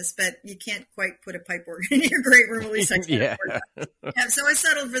pianist, but you can't quite put a pipe organ in your great room, at least I can't. So I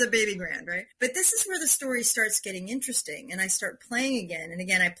settled for the baby grand, right? But this is where the story starts getting interesting. And I start playing again. And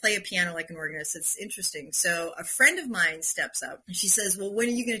again, I play a piano like an organist. It's interesting. So a friend of mine steps up and she says, well, when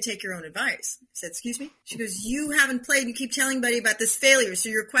are you going to take your own advice? I said, excuse me? She goes, you haven't played. You keep telling everybody about this failure. So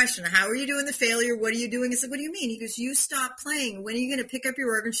your question, how are you doing the failure? What are you doing? I said, what do you mean? He goes, you stop playing. When are you going to pick up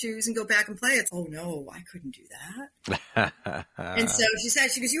your organ shoes and go back and play? It's, oh no, I couldn't do that. And so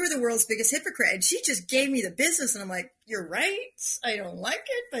she goes, you were the world's biggest hypocrite. And she just gave me the business. And I'm like, you're right. I don't like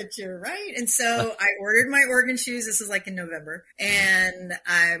it, but you're right. And so I ordered my organ shoes. This is like in November. And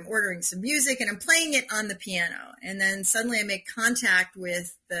I'm ordering some music and I'm playing it on the piano. And then suddenly I make contact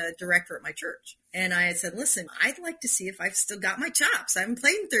with the director at my church. And I had said, listen, I'd like to see if I've still got my chops. I haven't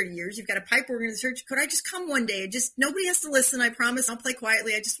played in 30 years. You've got a pipe organ in the church. Could I just come one day? Nobody has to listen. I promise I'll play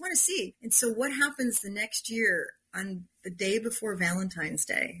quietly. I just want to see. And so what happens the next year on the day before Valentine's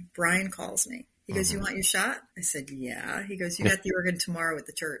Day, Brian calls me. He goes, you want your shot? I said, yeah. He goes, you got the organ tomorrow at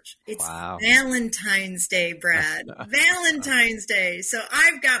the church. It's Valentine's Day, Brad. Valentine's Day. So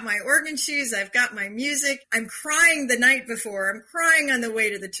I've got my organ shoes. I've got my music. I'm crying the night before. I'm crying on the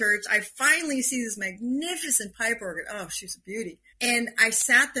way to the church. I finally see this magnificent pipe organ. Oh, she's a beauty. And I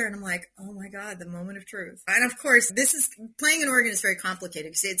sat there and I'm like, oh my God, the moment of truth. And of course, playing an organ is very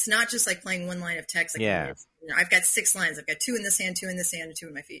complicated because it's not just like playing one line of text. I've got 6 lines. I've got 2 in this hand, 2 in this hand, and 2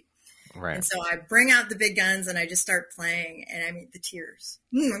 in my feet. Right. And so I bring out the big guns and I just start playing and I mean the tears.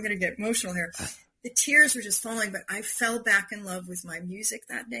 I'm going to get emotional here. the tears were just falling, but I fell back in love with my music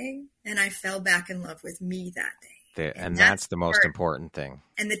that day, and I fell back in love with me that day. And that's the most important thing.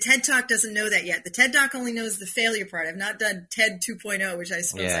 And the TED Talk doesn't know that yet. The TED Talk only knows the failure part. I've not done TED 2.0, which I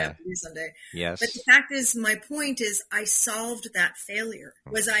suppose I have to do someday. Yes. But the fact is, my point is, I solved that failure.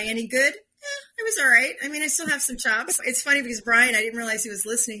 Was I any good? It was all right. I mean, I still have some chops. It's funny because Brian, I didn't realize he was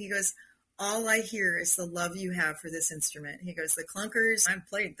listening. He goes, all I hear is the love you have for this instrument. He goes, the clunkers, I've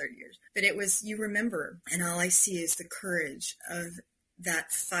played 30 years. But it was, you remember. And all I see is the courage of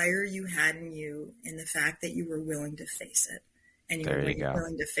that fire you had in you and the fact that you were willing to face it. And you were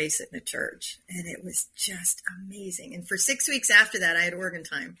willing to face it in a church. And it was just amazing. And for 6 weeks after that, I had organ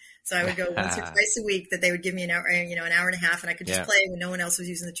time. So I would go once or twice a week that they would give me an hour, an hour and a half, and I could just play when no one else was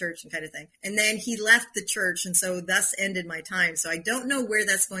using the church and kind of thing. And then he left the church, and so thus ended my time. So I don't know where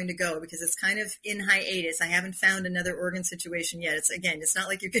that's going to go because it's kind of in hiatus. I haven't found another organ situation yet. It's not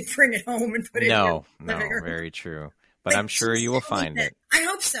like you could bring it home and put it in your living room. Very true. But I'm sure you will find it. I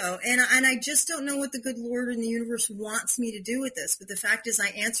hope so. And I just don't know what the good Lord in the universe wants me to do with this. But the fact is I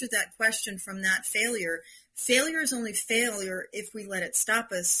answered that question from that failure. Failure is only failure if we let it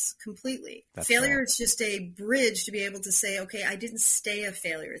stop us completely. Failure is just a bridge to be able to say, okay, I didn't stay a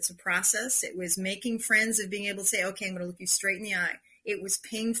failure. It's a process. It was making friends of being able to say, okay, I'm going to look you straight in the eye. It was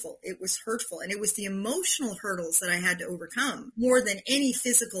painful. It was hurtful. And it was the emotional hurdles that I had to overcome more than any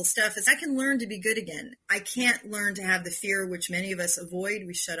physical stuff. As I can learn to be good again, I can't learn to have the fear, which many of us avoid.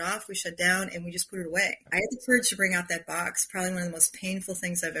 We shut off, we shut down, and we just put it away. I had the courage to bring out that box, probably one of the most painful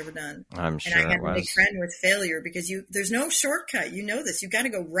things I've ever done. I'm sure and I had to make friend with failure because there's no shortcut. You know this. You've got to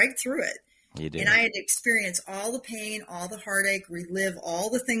go right through it. You do. And I had to experience all the pain, all the heartache, relive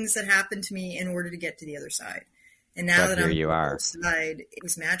all the things that happened to me in order to get to the other side. And now that I'm on the other side, it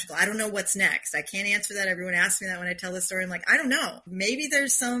was magical. I don't know what's next. I can't answer that. Everyone asks me that when I tell the story. I'm like, I don't know. Maybe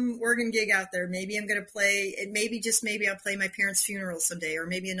there's some organ gig out there. Maybe I'm going to play it. Maybe I'll play my parents' funeral someday, or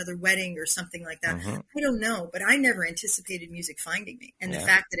maybe another wedding or something like that. Mm-hmm. I don't know, but I never anticipated music finding me. And the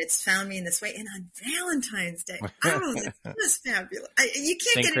fact that it's found me in this way, and on Valentine's Day, it was fabulous. You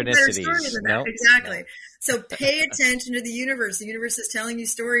can't get a better story than that. Exactly. No. So pay attention to the universe. The universe is telling you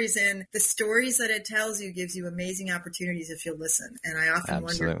stories, and the stories that it tells you gives you amazing opportunities if you'll listen. And I often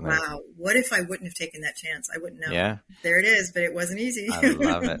wonder, wow, what if I wouldn't have taken that chance? I wouldn't know. Yeah. There it is, but it wasn't easy. I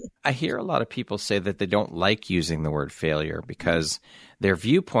love it. I hear a lot of people say that they don't like using the word failure because their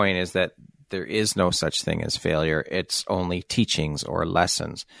viewpoint is that there is no such thing as failure. It's only teachings or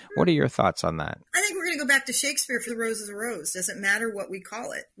lessons. What are your thoughts on that? I think we're going to go back to Shakespeare for the rose is a rose. Doesn't matter what we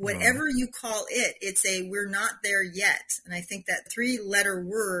call it. Whatever you call it, it's we're not there yet. And I think that 3-letter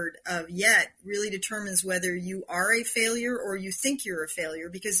word of yet really determines whether you are a failure or you think you're a failure,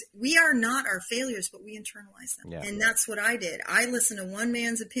 because we are not our failures, but we internalize them. Yeah. And that's what I did. I listened to one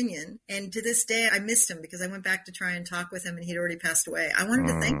man's opinion, and to this day I missed him because I went back to try and talk with him and he'd already passed away. I wanted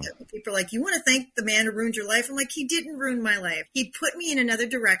to thank him. People are like, you want to thank the man who ruined your life? I'm like, he didn't ruin my life. He put me in another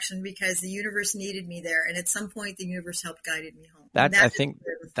direction because the universe needed me there. And at some point, the universe helped guided me home. I think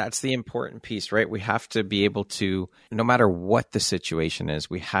that's the important piece, right? We have to be able to, no matter what the situation is,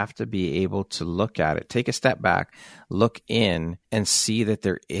 we have to be able to look at it, take a step back, look in and see that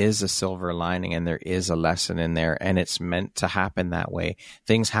there is a silver lining and there is a lesson in there, and it's meant to happen that way.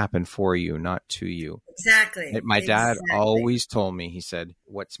 Things happen for you, not to you. Exactly. My dad always told me, he said,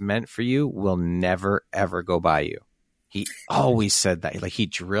 what's meant for you will never, ever go by you. He always said that. Like, he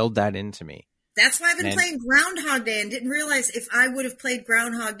drilled that into me. That's why I've been playing Groundhog Day and didn't realize if I would have played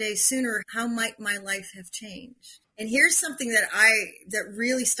Groundhog Day sooner, how might my life have changed? And here's something that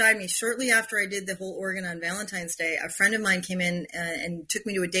really stymied me. Shortly after I did the whole organ on Valentine's Day, a friend of mine came in and took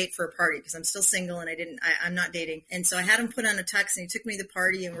me to a date for a party because I'm still single and I'm not dating. And so I had him put on a tux and he took me to the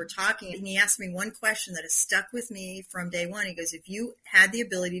party and we're talking. And he asked me one question that has stuck with me from day one. He goes, if you had the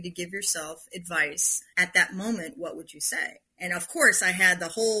ability to give yourself advice at that moment, what would you say? And of course, I had the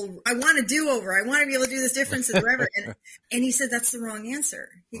whole, I want a do-over. I want to be able to do this difference and whatever. And he said, that's the wrong answer.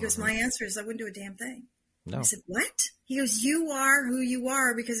 He goes, my answer is I wouldn't do a damn thing. No. I said, what? He goes, you are who you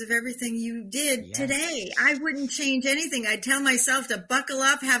are because of everything you did today. I wouldn't change anything. I'd tell myself to buckle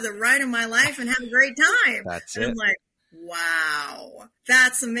up, have the ride of my life, and have a great time. That's and it. I'm like, wow,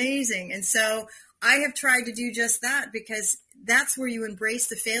 that's amazing. And so I have tried to do just that because that's where you embrace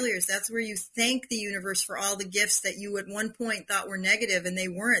the failures. That's where you thank the universe for all the gifts that you at one point thought were negative, and they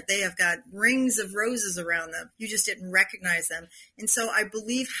weren't. They have got rings of roses around them. You just didn't recognize them. And so I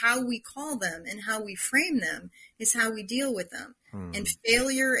believe how we call them and how we frame them is how we deal with them. And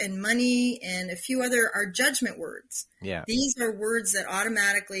failure and money and a few other are judgment words. Yeah. These are words that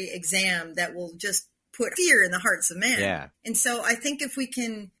automatically exam that will just put fear in the hearts of man. Yeah. And so I think if we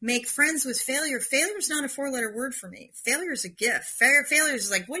can make friends with failure is not a 4-letter word for me. Failure is a gift. Failure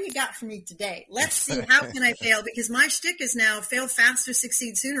is like, what do you got for me today? Let's see, how can I fail? Because my shtick is now fail faster,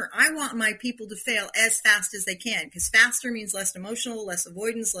 succeed sooner. I want my people to fail as fast as they can, because faster means less emotional, less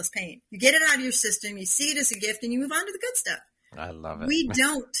avoidance, less pain. You get it out of your system, you see it as a gift, and you move on to the good stuff. I love it. We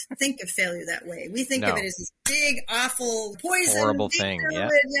don't think of failure that way. We think of it as this big, awful, poison, horrible thing. Yeah.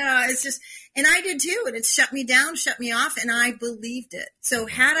 Yeah, it's just, and I did too. And it shut me down, shut me off, and I believed it. So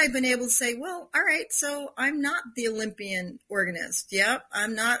had I been able to say, well, all right, so I'm not the Olympian organist. Yep,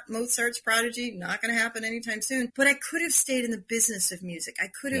 I'm not Mozart's prodigy. Not going to happen anytime soon. But I could have stayed in the business of music. I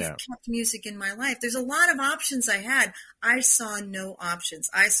could have kept music in my life. There's a lot of options I had. I saw no options.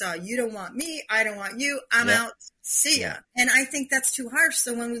 I saw, you don't want me. I don't want you. I'm out. See ya. And I think that's too harsh.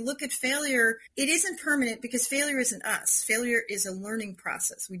 So when we look at failure, it isn't permanent, because failure isn't us. Failure is a learning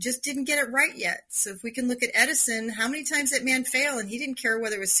process. We just didn't get it right yet. So if we can look at Edison, how many times that man failed, and he didn't care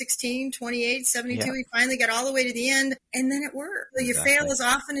whether it was 16, 28, 72. He finally got all the way to the end, and then it worked. So you fail as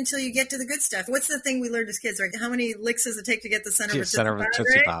often until you get to the good stuff. What's the thing we learned as kids, right? How many licks does it take to get the center of a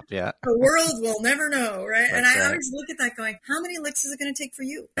Tootsie Pop? Yeah. The world will never know, right? And I always look at that going, how many licks is it going to take for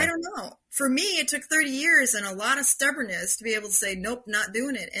you? I don't know. For me, it took 30 years and a lot of stubbornness to be able to say, nope, not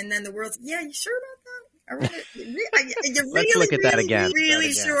doing it. And then the world's, yeah, you sure about that? Let's look at that again.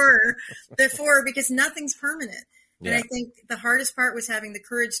 Really sure before, because nothing's permanent. And I think the hardest part was having the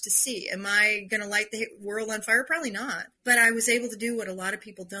courage to see, am I going to light the world on fire? Probably not. But I was able to do what a lot of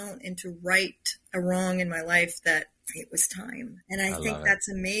people don't, and to right a wrong in my life, that it was time. And I think that's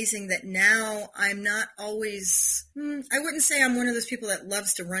amazing that now I'm not always, I wouldn't say I'm one of those people that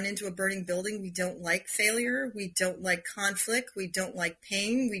loves to run into a burning building. We don't like failure. We don't like conflict. We don't like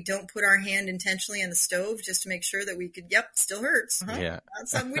pain. We don't put our hand intentionally on the stove just to make sure that we could, still hurts. Yeah.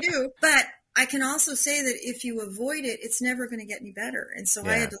 That's something we do. But I can also say that if you avoid it, it's never going to get any better. And so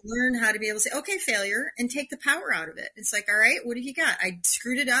I had to learn how to be able to say, okay, failure, and take the power out of it. It's like, all right, what have you got? I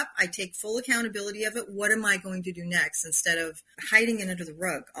screwed it up. I take full accountability of it. What am I going to do next? Instead of hiding it under the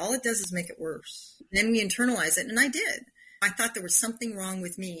rug. All it does is make it worse. And then we internalize it. And I did. I thought there was something wrong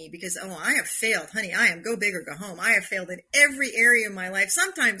with me because, I have failed. Honey, I am go big or go home. I have failed in every area of my life.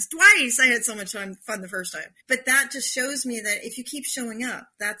 Sometimes twice. I had so much fun the first time. But that just shows me that if you keep showing up,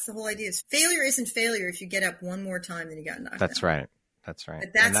 that's the whole idea. Is failure isn't failure if you get up one more time than you got knocked down. That's right. That's right.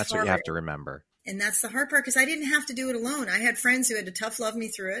 And that's what you have to remember. And that's the hard part, because I didn't have to do it alone. I had friends who had to tough love me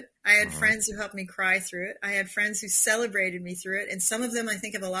through it. I had friends who helped me cry through it. I had friends who celebrated me through it. And some of them I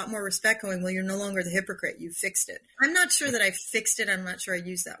think have a lot more respect, going, well, you're no longer the hypocrite. You fixed it. I'm not sure that I fixed it. I'm not sure I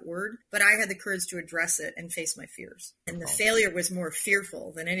used that word, but I had the courage to address it and face my fears. And the failure was more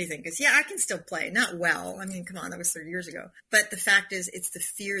fearful than anything, because I can still play. Not well. I mean, come on, that was 30 years ago. But the fact is, it's the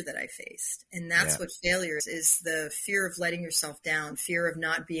fear that I faced. And that's what failure is the fear of letting yourself down, fear of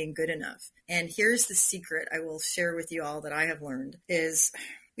not being good enough. And here's the secret I will share with you all that I have learned is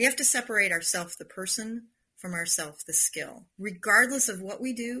we have to separate ourselves, the person, from ourselves, the skill. Regardless of what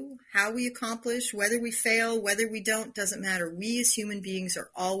we do, how we accomplish, whether we fail, whether we don't, doesn't matter. We as human beings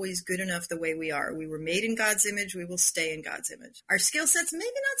are always good enough the way we are. We were made in God's image. We will stay in God's image. Our skill sets, maybe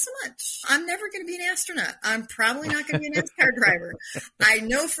not so much. I'm never going to be an astronaut. I'm probably not going to be an NASCAR driver. I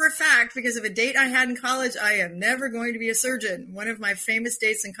know for a fact, because of a date I had in college, I am never going to be a surgeon. One of my famous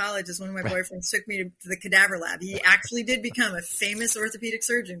dates in college is one of my boyfriends took me to the cadaver lab. He actually did become a famous orthopedic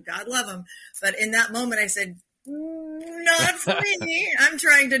surgeon. God love him. But in that moment, I said, not for me. I'm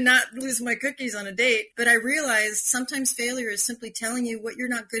trying to not lose my cookies on a date. But I realized sometimes failure is simply telling you what you're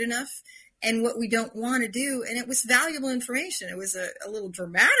not good enough and what we don't want to do. And it was valuable information. It was a little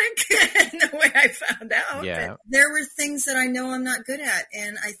dramatic in the way I found out. Yeah. There were things that I know I'm not good at.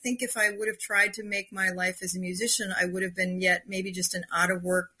 And I think if I would have tried to make my life as a musician, I would have been yet maybe just an out of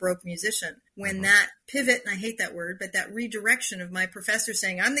work, broke musician. When that pivot, and I hate that word, but that redirection of my professor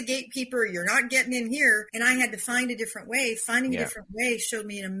saying, I'm the gatekeeper, you're not getting in here. And I had to find a different way. Finding a different way showed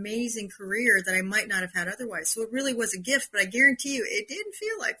me an amazing career that I might not have had otherwise. So it really was a gift, but I guarantee you it didn't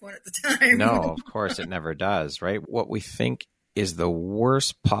feel like one at the time. No, of course it never does, right? What we think is the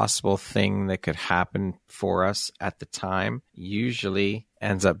worst possible thing that could happen for us at the time usually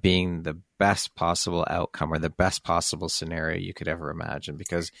ends up being the best possible outcome or the best possible scenario you could ever imagine,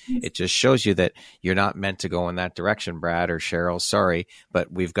 because it just shows you that you're not meant to go in that direction, Brad or Cheryl. Sorry,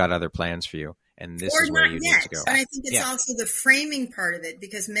 but we've got other plans for you. and this or is where not you yet. need to go. And I think it's also the framing part of it,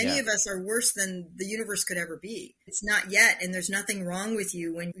 because many of us are worse than the universe could ever be. It's not yet, and there's nothing wrong with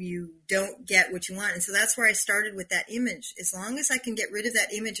you when you don't get what you want. And so that's where I started with that image. As long as I can get rid of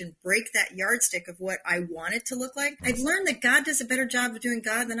that image and break that yardstick of what I want it to look like, I've learned that God does a better job of doing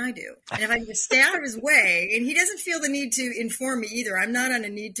God than I do. And if I can just stay out of his way, and he doesn't feel the need to inform me either. I'm not on a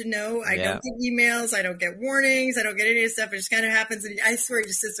need to know. I don't get emails. I don't get warnings. I don't get any of this stuff. It just kind of happens. And I swear he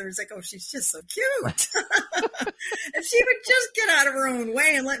just sits there and is like, oh, she's just so cute. If she would just get out of her own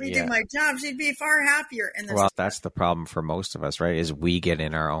way and let me do my job, she'd be far happier. And that's the problem for most of us, right? Is we get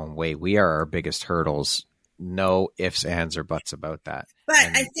in our own way. We are our biggest hurdles. No ifs, ands, or buts about that. But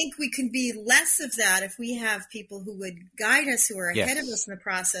I think we can be less of that if we have people who would guide us, who are ahead of us in the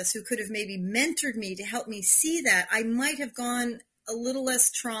process, who could have maybe mentored me to help me see that. I might have gone a little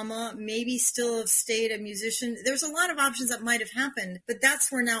less trauma, maybe still have stayed a musician. There's a lot of options that might have happened, but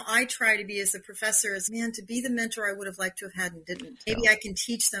that's where now I try to be as a professor, as man, to be the mentor I would have liked to have had and didn't. Maybe I can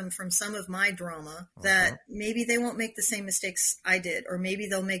teach them from some of my drama that maybe they won't make the same mistakes I did, or maybe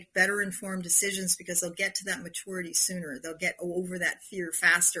they'll make better informed decisions because they'll get to that maturity sooner. They'll get over that fear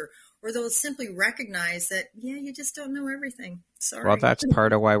faster. Or they'll simply recognize that, you just don't know everything. Sorry. Well, that's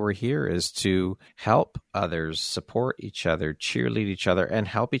part of why we're here, is to help others, support each other, cheerlead each other, and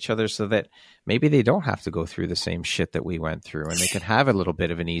help each other so that maybe they don't have to go through the same shit that we went through, and they can have a little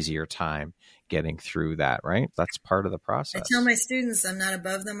bit of an easier time getting through that, right? That's part of the process. I tell my students I'm not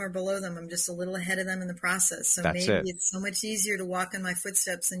above them or below them. I'm just a little ahead of them in the process. So maybe it's so much easier to walk in my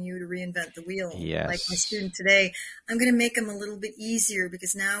footsteps than you to reinvent the wheel. Yes. Like my student today, I'm going to make him a little bit easier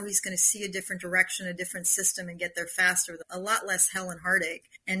because now he's going to see a different direction, a different system, and get there faster with a lot less hell and heartache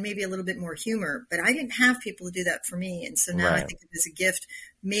and maybe a little bit more humor. But I didn't have people to do that for me. And so now I think it is a gift.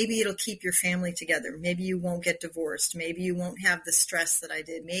 Maybe it'll keep your family together. Maybe you won't get divorced. Maybe you won't have the stress that I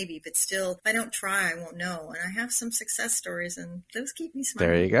did. Maybe, but still, if I don't try, I won't know. And I have some success stories, and those keep me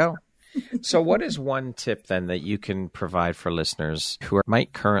smiling. There you go. So what is one tip then that you can provide for listeners who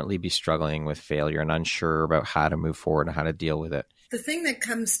might currently be struggling with failure and unsure about how to move forward and how to deal with it? The thing that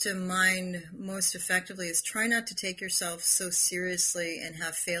comes to mind most effectively is try not to take yourself so seriously and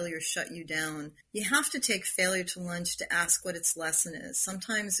have failure shut you down. You have to take failure to lunch to ask what its lesson is.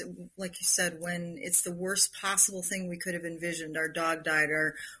 Sometimes, like you said, when it's the worst possible thing we could have envisioned, our dog died,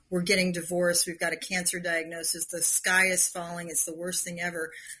 or we're getting divorced, we've got a cancer diagnosis, the sky is falling, it's the worst thing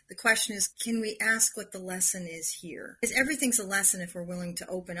ever. The question is, can we ask what the lesson is here? Because everything's a lesson if we're willing to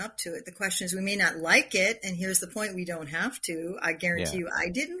open up to it. The question is, we may not like it, and here's the point, we don't have to. I guarantee you, I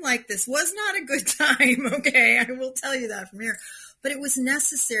didn't like this. Was not a good time, okay? I will tell you that from here. But it was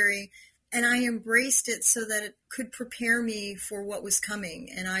necessary, and I embraced it so that it could prepare me for what was coming.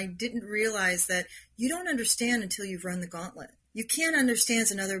 And I didn't realize that you don't understand until you've run the gauntlet. You can't understand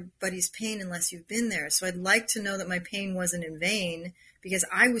anybody's pain unless you've been there. So I'd like to know that my pain wasn't in vain because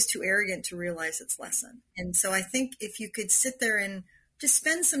I was too arrogant to realize its lesson. And so I think if you could sit there and just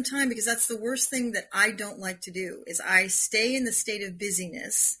spend some time, because that's the worst thing that I don't like to do, is I stay in the state of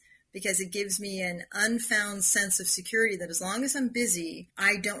busyness because it gives me an unfound sense of security that as long as I'm busy,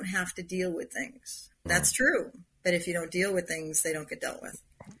 I don't have to deal with things. That's true. But if you don't deal with things, they don't get dealt with.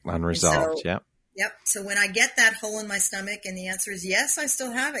 Unresolved, Yep. So when I get that hole in my stomach and the answer is yes, I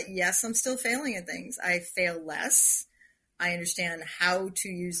still have it. Yes, I'm still failing at things. I fail less. I understand how to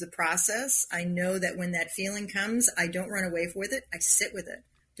use the process. I know that when that feeling comes, I don't run away with it. I sit with it.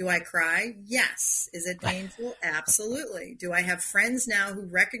 Do I cry? Yes. Is it painful? Absolutely. Do I have friends now who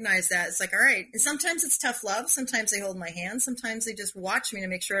recognize that? It's like, all right. And sometimes it's tough love. Sometimes they hold my hand. Sometimes they just watch me to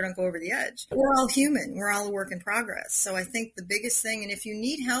make sure I don't go over the edge. We're all human. We're all a work in progress. So I think the biggest thing, and if you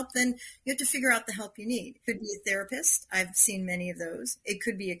need help, then you have to figure out the help you need. It could be a therapist. I've seen many of those. It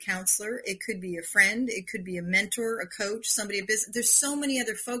could be a counselor. It could be a friend. It could be a mentor, a coach, somebody a business. There's so many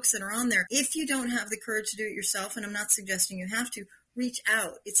other folks that are on there. If you don't have the courage to do it yourself, and I'm not suggesting you have to, reach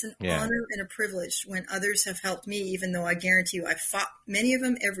out. It's an honor and a privilege when others have helped me, even though I guarantee you I fought many of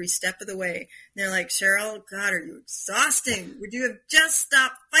them every step of the way. They're like, Cheryl, God, are you exhausting? Would you have just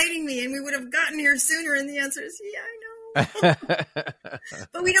stopped fighting me and we would have gotten here sooner? And the answer is, yeah, I know.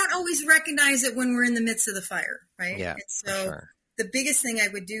 But we don't always recognize it when we're in the midst of the fire, right? Yeah, and so the biggest thing I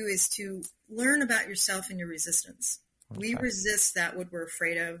would do is to learn about yourself and your resistance. We resist that what we're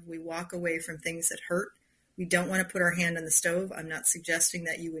afraid of. We walk away from things that hurt. We don't want to put our hand on the stove. I'm not suggesting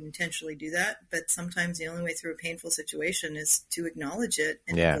that you would intentionally do that, but sometimes the only way through a painful situation is to acknowledge it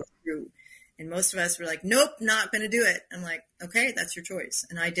and go through. And most of us were like, nope, not going to do it. I'm like, okay, that's your choice.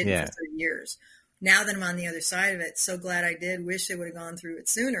 And I didn't for 30 years. Now that I'm on the other side of it, so glad I did. Wish I would have gone through it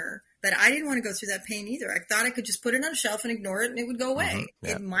sooner. But I didn't want to go through that pain either. I thought I could just put it on a shelf and ignore it and it would go away.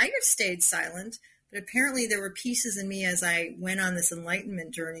 It might have stayed silent, but apparently there were pieces in me as I went on this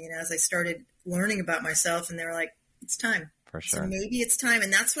enlightenment journey and as I started learning about myself, and they were like, it's time. For sure. So maybe it's time.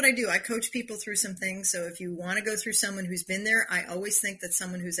 And that's what I do. I coach people through some things. So if you want to go through someone who's been there, I always think that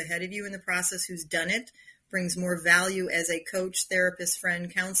someone who's ahead of you in the process, who's done it, brings more value as a coach, therapist,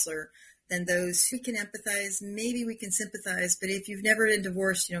 friend, counselor than those who can empathize. Maybe we can sympathize, but if you've never been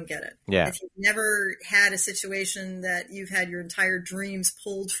divorced, you don't get it. Yeah. If you've never had a situation that you've had your entire dreams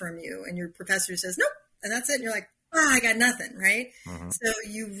pulled from you and your professor says, nope, and that's it. And you're like, I got nothing, right? So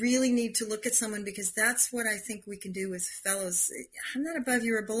you really need to look at someone, because that's what I think we can do with fellows. I'm not above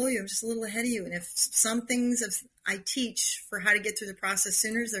you or below you. I'm just a little ahead of you. And if some things I teach for how to get through the process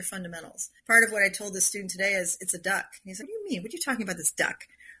sooner, they're fundamentals. Part of what I told the student today is it's a duck. And he's like, what do you mean? What are you talking about, this duck?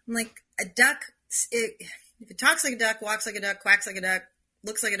 I'm like, a duck, if it talks like a duck, walks like a duck, quacks like a duck,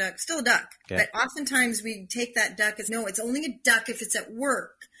 looks like a duck, still a duck. Okay. But oftentimes we take that duck as, no, it's only a duck if it's at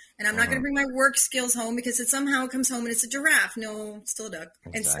work. And I'm not going to bring my work skills home because it somehow comes home and it's a giraffe. No, it's still a duck.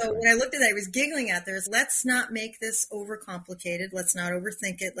 Exactly. And so when I looked at that, I was giggling at there. Let's not make this overcomplicated. Let's not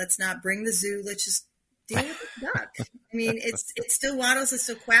overthink it. Let's not bring the zoo. Let's just deal with the duck. I mean, it still waddles. It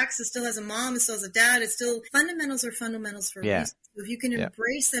still quacks. It still has a mom. It still has a dad. It's still, fundamentals are fundamentals for a reason. So if you can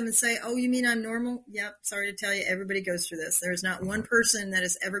embrace them and say, oh, you mean I'm normal? Yep. Sorry to tell you, everybody goes through this. There's not one person that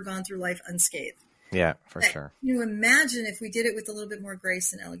has ever gone through life unscathed. Yeah, for sure. You imagine if we did it with a little bit more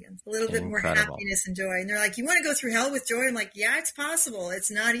grace and elegance, a little bit more happiness and joy. And they're like, you want to go through hell with joy? I'm like, yeah, it's possible. It's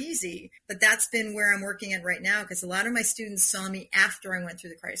not easy. But that's been where I'm working at right now, because a lot of my students saw me after I went through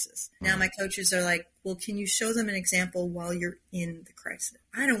the crisis. Now my coaches are like, well, can you show them an example while you're in the crisis?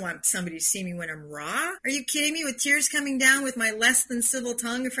 I don't want somebody to see me when I'm raw. Are you kidding me? With tears coming down with my less than civil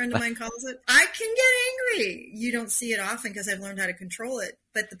tongue, a friend of mine calls it. I can get angry. You don't see it often because I've learned how to control it.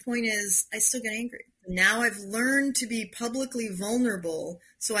 But the point is, I still get angry. Now I've learned to be publicly vulnerable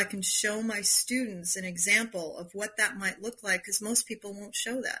so I can show my students an example of what that might look like, because most people won't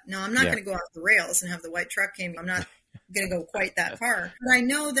show that. Now, I'm not going to go off the rails and have the white truck came. I'm not going to go quite that far. But I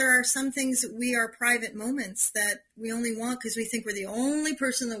know there are some things that we are private moments that we only want because we think we're the only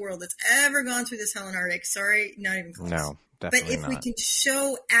person in the world that's ever gone through this hell in Arctic. Sorry, not even close. No. But if we can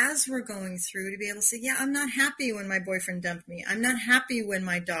show as we're going through to be able to say, yeah, I'm not happy when my boyfriend dumped me. I'm not happy when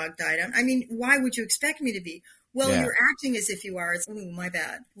my dog died. I mean, why would you expect me to be? Well, you're acting as if you are. It's, oh, my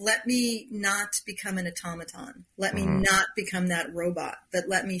bad. Let me not become an automaton. Let me not become that robot. But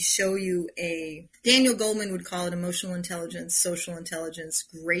let me show you Daniel Goleman would call it emotional intelligence, social intelligence,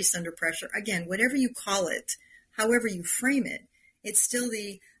 grace under pressure. Again, whatever you call it, however you frame it, it's still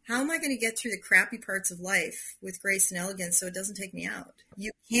how am I going to get through the crappy parts of life with grace and elegance so it doesn't take me out?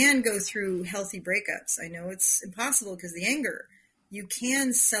 You can go through healthy breakups. I know it's impossible because of the anger. You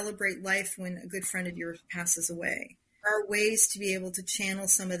can celebrate life when a good friend of yours passes away. There are ways to be able to channel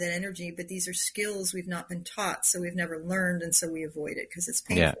some of that energy, but these are skills we've not been taught, so we've never learned, and so we avoid it because it's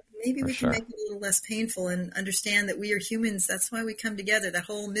painful. Yeah, maybe we can make it a little less painful and understand that we are humans. That's why we come together. That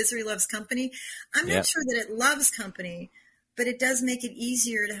whole misery loves company. I'm not sure that it loves company, but it does make it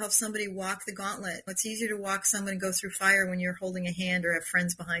easier to help somebody walk the gauntlet. It's easier to walk someone and go through fire when you're holding a hand or have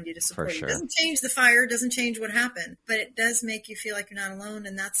friends behind you to support you. It doesn't change the fire, doesn't change what happened, but it does make you feel like you're not alone.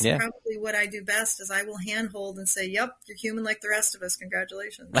 And that's probably what I do best is I will handhold and say, yep, you're human like the rest of us.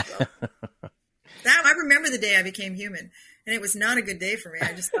 Congratulations. Well, I remember the day I became human. And it was not a good day for me.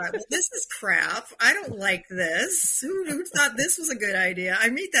 I just thought, well, this is crap. I don't like this. Who thought this was a good idea? I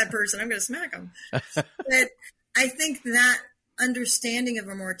meet that person, I'm going to smack them. But I think that understanding of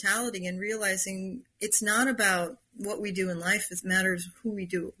our mortality and realizing it's not about what we do in life, it matters who we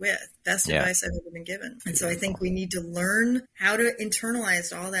do it with. Best advice I've ever been given. And so I think we need to learn how to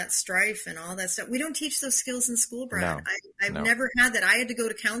internalize all that strife and all that stuff. We don't teach those skills in school, Brian. I've never had that. I had to go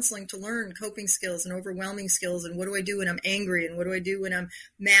to counseling to learn coping skills and overwhelming skills. And what do I do when I'm angry? And what do I do when I'm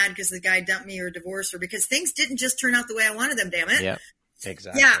mad because the guy dumped me or divorced or because things didn't just turn out the way I wanted them, damn it. Yeah.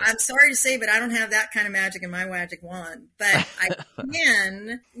 Exactly. Yeah, I'm sorry to say, but I don't have that kind of magic in my magic wand. But I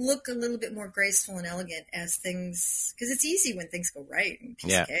can look a little bit more graceful and elegant as things, because it's easy when things go right.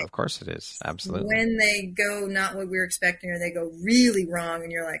 Yeah, of course it is. Absolutely. When they go not what we were expecting or they go really wrong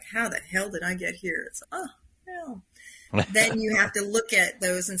and you're like, how the hell did I get here? It's like, oh, no. Then you have to look at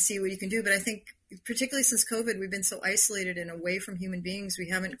those and see what you can do. But I think particularly since COVID, we've been so isolated and away from human beings, we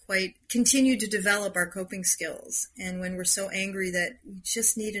haven't quite continued to develop our coping skills. And when we're so angry that we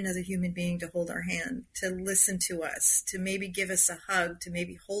just need another human being to hold our hand, to listen to us, to maybe give us a hug, to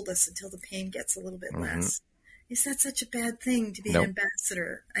maybe hold us until the pain gets a little bit less. Is that such a bad thing to be an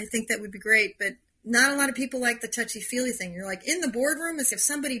ambassador? I think that would be great, but not a lot of people like the touchy-feely thing. You're like, in the boardroom, if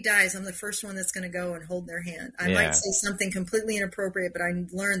somebody dies, I'm the first one that's going to go and hold their hand. I might say something completely inappropriate, but I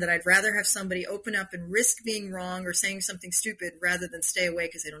learned that I'd rather have somebody open up and risk being wrong or saying something stupid rather than stay away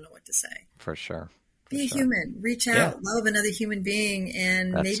because they don't know what to say. For sure. Be a human, reach out, love another human being,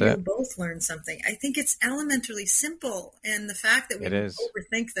 and maybe we'll both learn something. I think it's elementarily simple, and the fact that we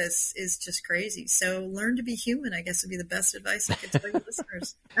overthink this is just crazy. So learn to be human, I guess, would be the best advice I could tell your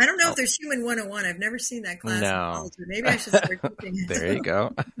listeners. I don't know if there's Human 101. I've never seen that class in college, but maybe I should start teaching it. There you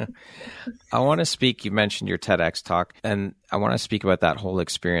go. I want to speak, you mentioned your TEDx talk, and I want to speak about that whole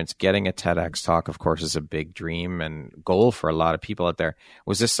experience. Getting a TEDx talk, of course, is a big dream and goal for a lot of people out there.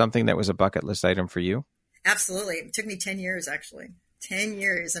 Was this something that was a bucket list item for you? Absolutely. It took me 10 years, actually. 10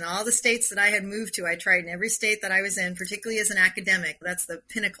 years. And all the states that I had moved to, I tried in every state that I was in, particularly as an academic. That's the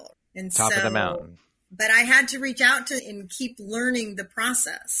pinnacle. And Top of the mountain. But I had to reach out to and keep learning the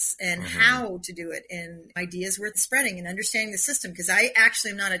process and how to do it, and ideas worth spreading and understanding the system. Because I actually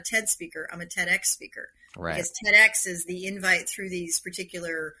am not a TED speaker. I'm a TEDx speaker. Right. Because TEDx is the invite through these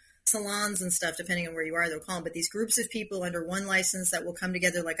particular salons and stuff, depending on where you are, they'll call them, but these groups of people under one license that will come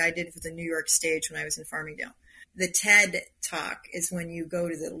together like I did for the New York stage when I was in Farmingdale. The TED talk is when you go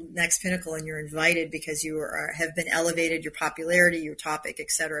to the next pinnacle and you're invited because you have been elevated, your popularity, your topic,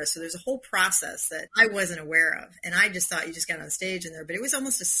 etc. So there's a whole process that I wasn't aware of. And I just thought you just got on stage in there. But it was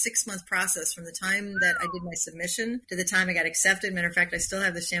almost a 6-month process from the time that I did my submission to the time I got accepted. Matter of fact, I still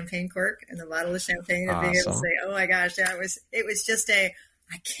have the champagne cork and the bottle of champagne and being able to say, oh my gosh, it was just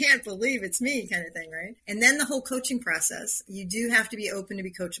I can't believe it's me kind of thing, right? And then the whole coaching process, you do have to be open to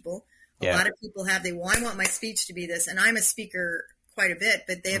be coachable. A lot of people I want my speech to be this, and I'm a speaker quite a bit,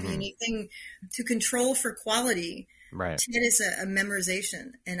 but they have a unique thing to control for quality. Right. TED is a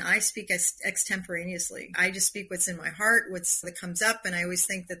memorization, and I speak extemporaneously. I just speak what's in my heart, that comes up, and I always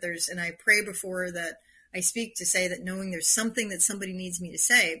think that and I pray before that I speak to say that knowing there's something that somebody needs me to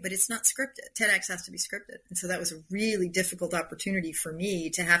say, but it's not scripted. TEDx has to be scripted. And so that was a really difficult opportunity for me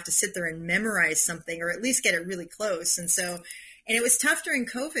to have to sit there and memorize something or at least get it really close. And it was tough during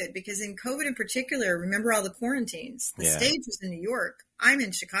COVID because in COVID in particular, remember all the quarantines. The stage was in New York. I'm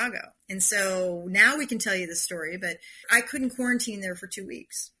in Chicago. And so now we can tell you the story, but I couldn't quarantine there for 2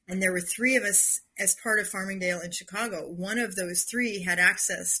 weeks. And there were 3 of us as part of Farmingdale in Chicago. One of those 3 had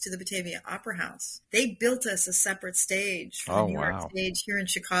access to the Batavia Opera House. They built us a separate stage from the New York stage here in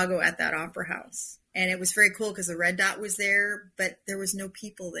Chicago at that Opera House. And it was very cool because the Red Dot was there, but there was no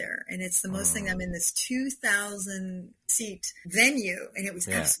people there. And it's the most thing. I'm in this 2,000 seat venue, and it was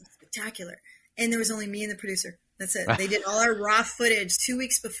absolutely spectacular. And there was only me and the producer. That's it. They did all our raw footage 2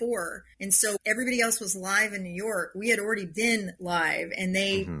 weeks before. And so everybody else was live in New York. We had already been live, and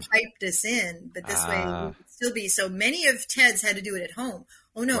they piped us in. But this way we could still be. So many of TEDs had to do it at home.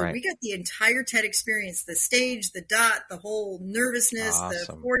 Oh, no, we got the entire TED experience, the stage, the dot, the whole nervousness,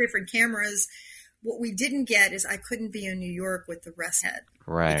 the 4 different cameras. What we didn't get is I couldn't be in New York with the rest head.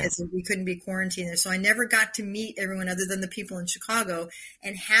 Right. Because we couldn't be quarantined there. So I never got to meet everyone other than the people in Chicago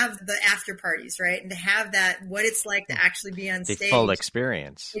and have the after parties, right? And to have what it's like to actually be on stage. The full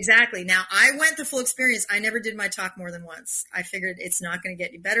experience. Exactly. Now, I went the full experience. I never did my talk more than once. I figured it's not going to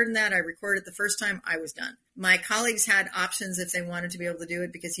get any better than that. I recorded it the first time. I was done. My colleagues had options if they wanted to be able to do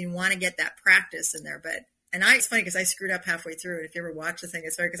it because you want to get that practice in there. It's funny because I screwed up halfway through it. If you ever watch the thing,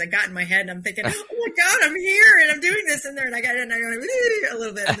 it's funny because I got in my head and I'm thinking, oh my God, I'm here and I'm doing this in there. And I got in and I went a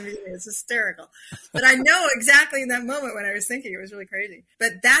little bit in the beginning. It's hysterical. But I know exactly in that moment when I was thinking, it was really crazy.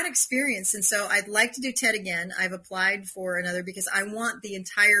 But that experience, and so I'd like to do TED again. I've applied for another because I want the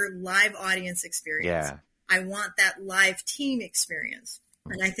entire live audience experience. Yeah. I want that live team experience.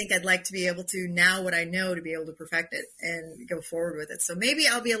 And I think I'd like to be able to, now what I know, to be able to perfect it and go forward with it. So maybe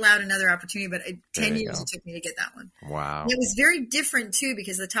I'll be allowed another opportunity, but 10 years it took me to get that one. Wow. And it was very different, too,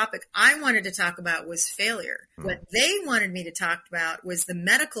 because the topic I wanted to talk about was failure. What they wanted me to talk about was the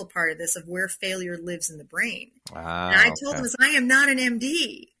medical part of this, of where failure lives in the brain. And I told them, I am not an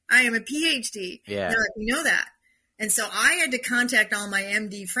MD. I am a PhD. Yeah. They're like, we know that. And so I had to contact all my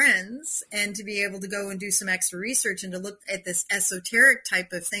MD friends and to be able to go and do some extra research and to look at this esoteric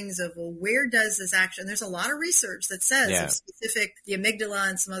type of things of, well, where does this action? There's a lot of research that says of specific, the amygdala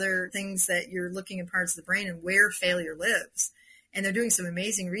and some other things that you're looking at parts of the brain and where failure lives. And they're doing some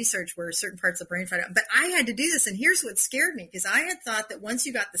amazing research where certain parts of the brain find out. But I had to do this. And here's what scared me, because I had thought that once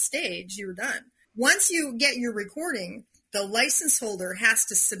you got the stage, you were done. Once you get your recording, the license holder has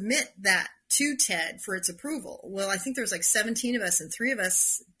to submit that to TED for its approval. Well, I think there was like 17 of us and 3 of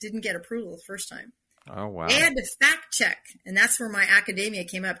us didn't get approval the first time. Oh, wow. They had to fact check. And that's where my academia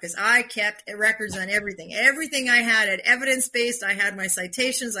came up, because I kept records on everything. Everything I had evidence-based. I had my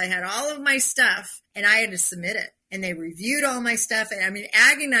citations. I had all of my stuff, and I had to submit it. And they reviewed all my stuff. And I mean,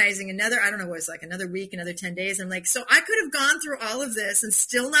 agonizing another, I don't know, what it was like another week, another 10 days. I'm like, so I could have gone through all of this and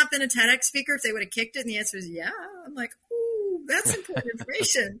still not been a TEDx speaker if they would have kicked it. And the answer is yeah. I'm like, ooh, that's important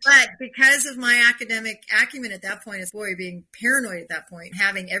information. But because of my academic acumen at that point, being paranoid at that point,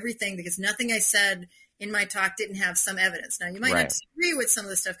 having everything, because nothing I said in my talk didn't have some evidence. Now, you might not disagree with some of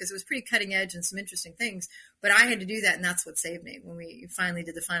the stuff because it was pretty cutting edge and some interesting things, but I had to do that, and that's what saved me when we finally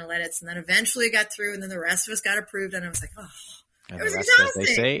did the final edits, and then eventually got through, and then the rest of us got approved, and I was like, oh, and it was the rest, exhausting. as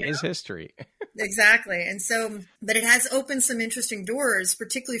they say, is history. Exactly. And so, but it has opened some interesting doors,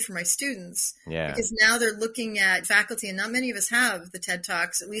 particularly for my students. Yeah. Because now they're looking at faculty, and not many of us have the TED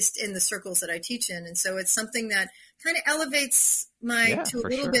Talks, at least in the circles that I teach in. And so it's something that kind of elevates to a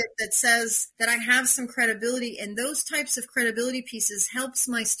little bit, that says that I have some credibility, and those types of credibility pieces helps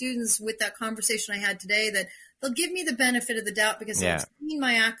my students with that conversation I had today, that they'll give me the benefit of the doubt because they've seen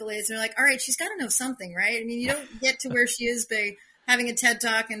my accolades and they're like, all right, she's got to know something, right? I mean, you don't get to where she is by having a TED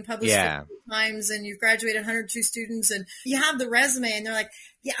Talk and published 50 times, and you've graduated 102 students, and you have the resume, and they're like,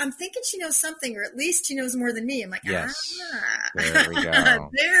 yeah, I'm thinking she knows something, or at least she knows more than me. I'm like, there we go.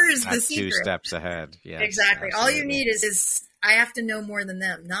 There's That's the secret. 2 steps ahead. Yes, exactly. absolutely. All you need is I have to know more than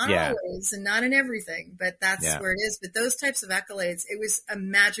them. Not always and not in everything, but that's where it is. But those types of accolades, it was a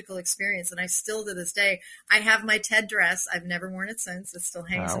magical experience. And I still, to this day, I have my TED dress. I've never worn it since. It still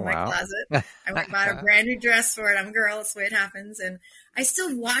hangs in my closet. I went and bought a brand new dress for it. I'm a girl. It's the way it happens. And I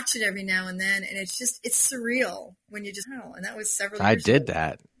still watch it every now and then. And it's surreal when you just, and that was several years I did ago.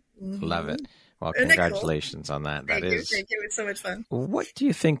 that. Mm-hmm. Love it. Well, Isn't it congratulations on that. Thank you. Thank you. It was so much fun. What do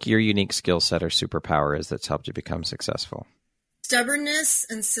you think your unique skill set or superpower is that's helped you become successful? Stubbornness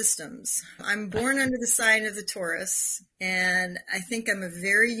and systems. I'm born under the sign of the Taurus, and I think I'm a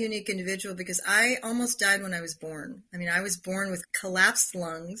very unique individual because I almost died when I was born. I mean, I was born with collapsed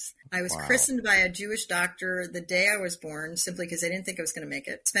lungs. I was christened by a Jewish doctor the day I was born, simply because I didn't think I was going to make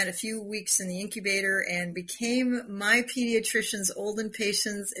it. Spent a few weeks in the incubator and became my pediatrician's olden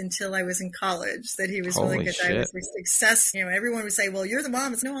patient until I was in college, that he was willing to die with success. You know, everyone would say, well, you're the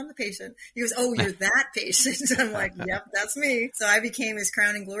mom. It's, no, I'm the patient. He goes, oh, you're that patient. I'm like, yep, that's me. So I became his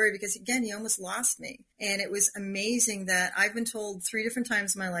crowning glory because, again, he almost lost me. And it was amazing that I've been told 3 different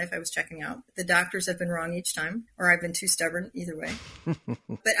times in my life I was checking out. The doctors have been wrong each time, or I've been too stubborn, either way.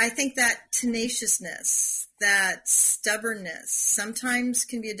 But I think that tenaciousness, that stubbornness sometimes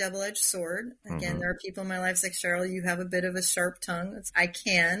can be a double-edged sword. Again, there are people in my life like, Cheryl, you have a bit of a sharp tongue.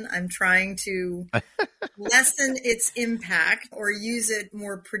 I'm trying to lessen its impact or use it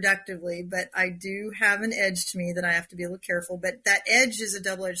more productively, but I do have an edge to me that I have to be a little careful. But that edge is a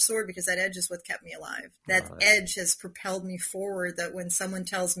double-edged sword because that edge is what kept me alive. That edge has propelled me forward, that when someone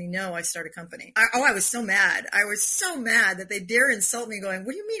tells me no, I start a company. I was so mad. I was so mad that they dare insult me going,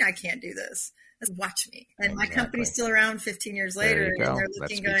 what do you mean I can't do this? Watch me. And my company's still around 15 years later, and they're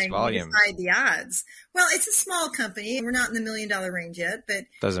looking, going, you defied the odds. Well, it's a small company. We're not in the $1 million range yet, but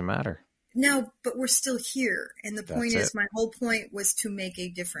doesn't matter. No, but we're still here. And the point is, my whole point was to make a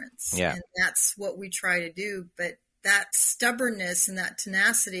difference. Yeah. And that's what we try to do. But that stubbornness and that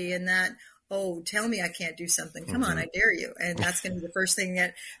tenacity and that, oh, tell me I can't do something. Come on, I dare you. And that's going to be the first thing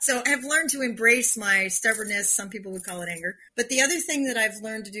that, so I've learned to embrace my stubbornness. Some people would call it anger. But the other thing that I've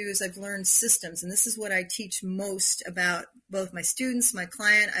learned to do is I've learned systems. And this is what I teach most about both my students, my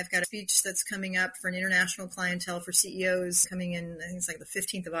client. I've got a speech that's coming up for an international clientele for CEOs coming in, I think it's like the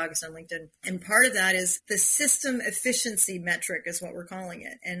 15th of August on LinkedIn. And part of that is the system efficiency metric is what we're calling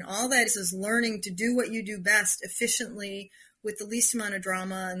it. And all that is learning to do what you do best efficiently with the least amount of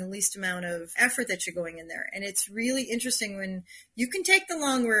drama and the least amount of effort that you're going in there. And it's really interesting when you can take the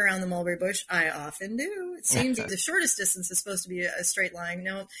long way around the mulberry bush. I often do. It seems the shortest distance is supposed to be a straight line.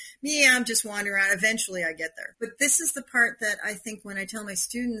 No, me, I'm just wandering around. Eventually I get there. But this is the part that I think when I tell my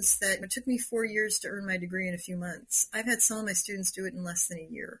students that it took me 4 years to earn my degree in a few months. I've had some of my students do it in less than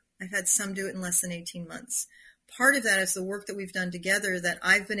a year. I've had some do it in less than 18 months. Part of that is the work that we've done together, that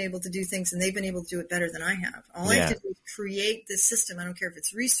I've been able to do things and they've been able to do it better than I have. All I have to do is create this system. I don't care if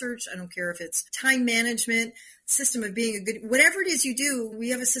it's research. I don't care if it's time management, system of being a good, whatever it is you do,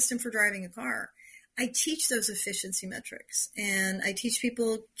 we have a system for driving a car. I teach those efficiency metrics and I teach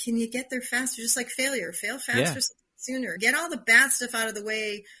people, can you get there faster? Just like failure, fail faster, sooner. Get all the bad stuff out of the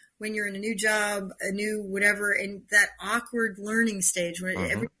way when you're in a new job, a new whatever, and that awkward learning stage when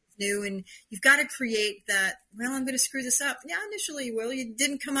everything's new, and you've got to create that, well, I'm going to screw this up. Yeah, initially you will. You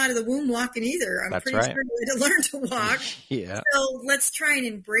didn't come out of the womb walking either. I'm pretty sure you had to learn to walk. So let's try and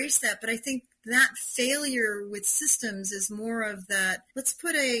embrace that. But I think that failure with systems is more of that, let's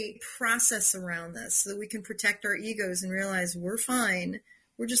put a process around this so that we can protect our egos and realize we're fine.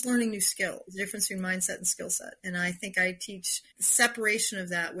 We're just learning new skills, the difference between mindset and skill set. And I think I teach the separation of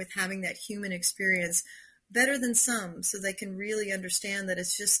that with having that human experience better than some, so they can really understand that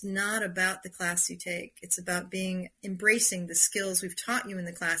it's just not about the class you take. It's about embracing the skills we've taught you in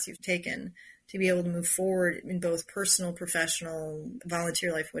the class you've taken to be able to move forward in both personal, professional,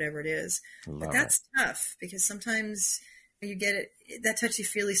 volunteer life, whatever it is. But that's tough because sometimes you get it, that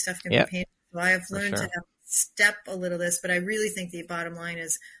touchy-feely stuff can be painful. So I have learned to have step a little this, but I really think the bottom line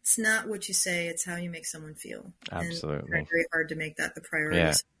is it's not what you say, it's how you make someone feel. Absolutely. And it's very hard to make that the priority.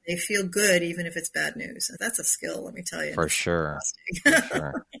 Yeah. So they feel good even if it's bad news. That's a skill, let me tell you. For sure. For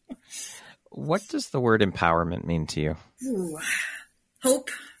sure. What does the word empowerment mean to you? Ooh. Hope.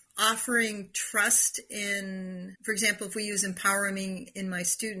 Offering trust in, for example, if we use empowering in my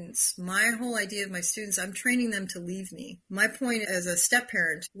students, my whole idea of my students, I'm training them to leave me. My point as a step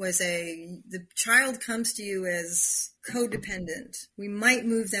parent was the child comes to you as codependent. We might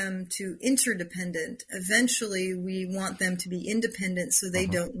move them to interdependent. Eventually, we want them to be independent so they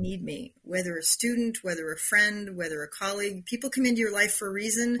don't need me. Whether a student, whether a friend, whether a colleague, people come into your life for a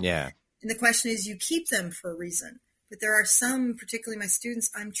reason. Yeah. And the question is, you keep them for a reason. But there are some, particularly my students,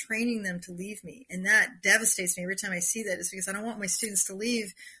 I'm training them to leave me. And that devastates me every time I see that. It's because I don't want my students to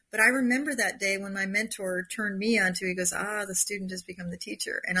leave. But I remember that day when my mentor turned me onto, he goes, the student has become the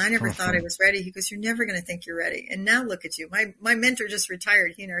teacher. And I never thought I was ready. He goes, you're never going to think you're ready. And now look at you. My mentor just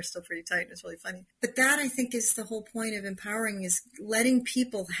retired. He and I are still pretty tight. It's really funny. But that, I think, is the whole point of empowering, is letting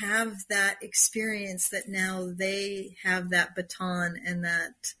people have that experience that now they have that baton and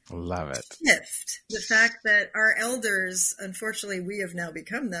that love it shift. The fact that our elders, unfortunately, we have now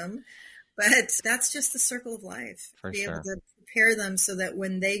become them. But that's just the circle of life. For be sure. able to prepare them so that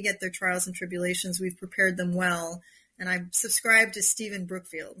when they get their trials and tribulations, we've prepared them well. And I subscribe to Stephen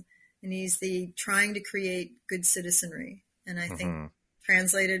Brookfield, and he's trying to create good citizenry. And I think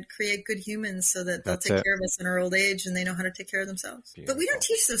translated, create good humans so that they'll take care of us in our old age and they know how to take care of themselves. Beautiful. But we don't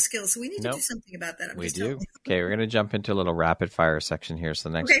teach those skills, so we need to do something about that. We do. Okay, we're going to jump into a little rapid fire section here. So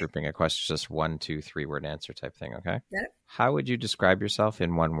the next grouping of questions, just 1, 2, 3 word answer type thing, okay? Got it. How would you describe yourself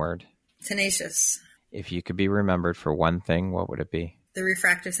in one word? Tenacious. If you could be remembered for one thing, what would it be? The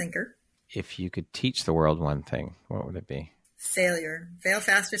refractive thinker. If you could teach the world one thing, what would it be? Failure. Fail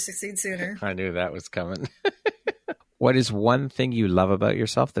faster, succeed sooner. I knew that was coming. What is one thing you love about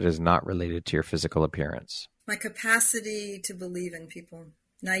yourself that is not related to your physical appearance? My capacity to believe in people.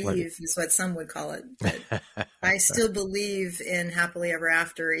 Naive is what some would call it. But I still believe in happily ever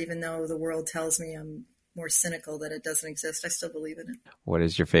after, even though the world tells me I'm more cynical that it doesn't exist. I still believe in it. What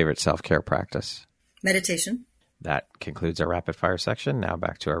is your favorite self-care practice? Meditation. That concludes our rapid fire section. Now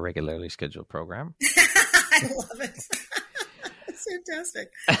back to our regularly scheduled program. I love it. It's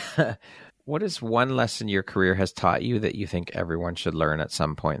fantastic. What is one lesson your career has taught you that you think everyone should learn at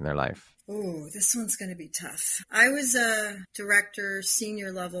some point in their life? Oh, this one's going to be tough. I was a director,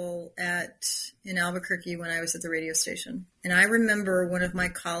 senior level in Albuquerque when I was at the radio station. And I remember one of my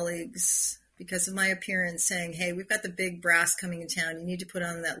colleagues, because of my appearance, saying, hey, we've got the big brass coming in town. You need to put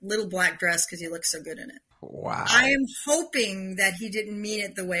on that little black dress because you look so good in it. Wow. I am hoping that he didn't mean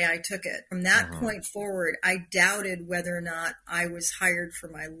it the way I took it. From that point forward, I doubted whether or not I was hired for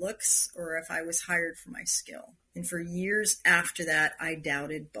my looks or if I was hired for my skill. And for years after that, I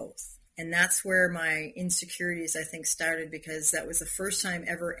doubted both. And that's where my insecurities, I think, started, because that was the first time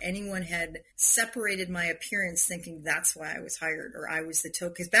ever anyone had separated my appearance thinking that's why I was hired or I was the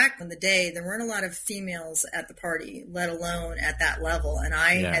token. Because back in the day, there weren't a lot of females at the party, let alone at that level. And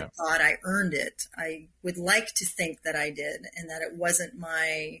I had thought I earned it. I would like to think that I did, and that it wasn't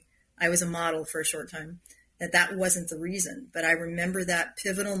I was a model for a short time. That wasn't the reason. But I remember that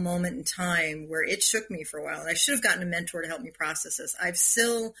pivotal moment in time where it shook me for a while. And I should have gotten a mentor to help me process this. I've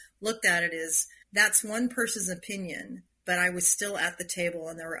still looked at it as that's one person's opinion, but I was still at the table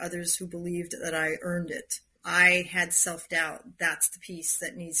and there were others who believed that I earned it. I had self-doubt. That's the piece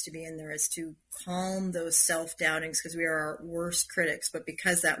that needs to be in there, is to calm those self-doubtings, because we are our worst critics. But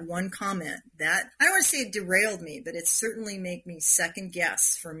because that one comment, that, I don't want to say it derailed me, but it certainly made me second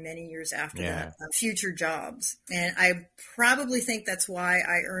guess for many years after that, future jobs. And I probably think that's why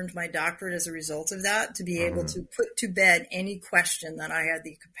I earned my doctorate as a result of that, to be able to put to bed any question that I had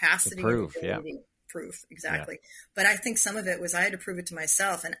the capacity to prove, and ability. proof. Exactly. Yeah. But I think some of it was I had to prove it to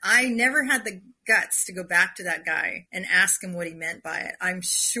myself. And I never had the guts to go back to that guy and ask him what he meant by it. I'm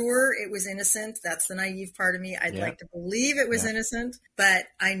sure it was innocent. That's the naive part of me. I'd like to believe it was innocent, but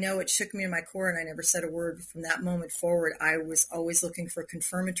I know it shook me in my core and I never said a word. From that moment forward, I was always looking for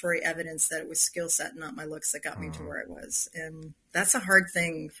confirmatory evidence that it was skill set, not my looks, that got me to where I was. And that's a hard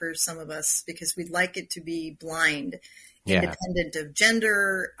thing for some of us because we'd like it to be blind, independent of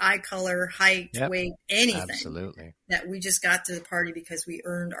gender, eye color, height, weight, anything. Absolutely. That we just got to the party because we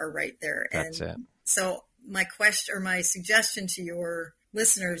earned our right there. That's it. So my question or my suggestion to your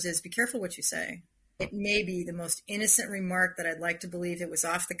listeners is be careful what you say. It may be the most innocent remark that I'd like to believe it was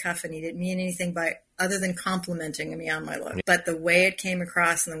off the cuff and he didn't mean anything by other than complimenting me on my look. But the way it came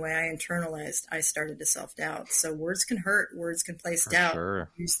across and the way I internalized, I started to self-doubt. So words can hurt. Words can place doubt.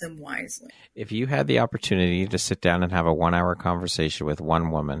 Sure. Use them wisely. If you had the opportunity to sit down and have a 1-hour conversation with one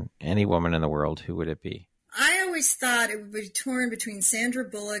woman, any woman in the world, who would it be? I always thought it would be torn between Sandra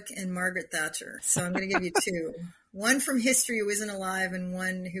Bullock and Margaret Thatcher. So I'm going to give you two. One from history who isn't alive and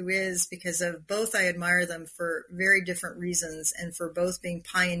one who is, because of both I admire them for very different reasons and for both being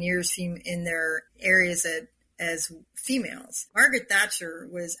pioneers in their areas as females. Margaret Thatcher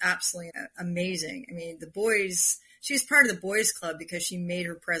was absolutely amazing. I mean, she was part of the boys club because she made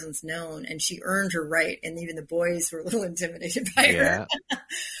her presence known and she earned her right. And even the boys were a little intimidated by her.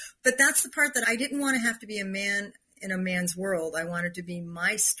 But that's the part that I didn't want to have to be a man in a man's world. I wanted to be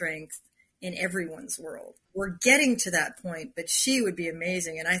my strength in everyone's world. We're getting to that point, but she would be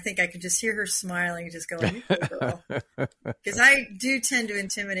amazing. And I think I could just hear her smiling and just going, girl. Because I do tend to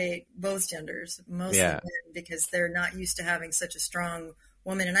intimidate both genders, mostly men, because they're not used to having such a strong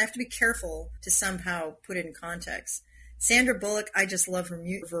woman. And I have to be careful to somehow put it in context. Sandra Bullock, I just love her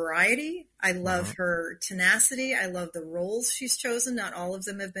variety. I love her tenacity. I love the roles she's chosen. Not all of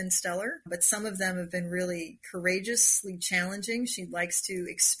them have been stellar, but some of them have been really courageously challenging. She likes to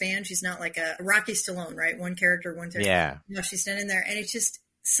expand. She's not like a Rocky Stallone, right? One character. Yeah. No, she's standing there. And it's just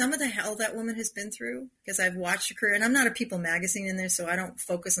some of the hell that woman has been through, because I've watched her career, and I'm not a People magazine in there, so I don't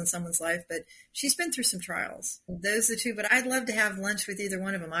focus on someone's life, but she's been through some trials. Those are the two, but I'd love to have lunch with either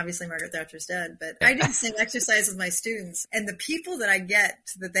one of them. Obviously, Margaret Thatcher's dead, but I do the same exercise with my students, and the people that I get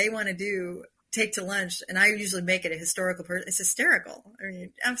that they want to take to lunch, and I usually make it a historical person. It's hysterical. I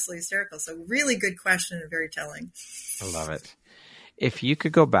mean, absolutely hysterical. So really good question and very telling. I love it. If you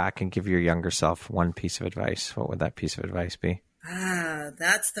could go back and give your younger self one piece of advice, what would that piece of advice be?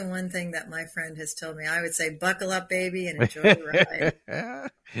 That's the one thing that my friend has told me. I would say, buckle up, baby, and enjoy the ride.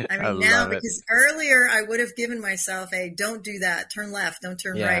 I mean, now, because earlier I would have given myself a, don't do that, turn left, don't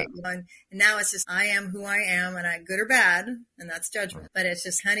turn right. And now it's just, I am who I am, and I'm good or bad, and that's judgment. But it's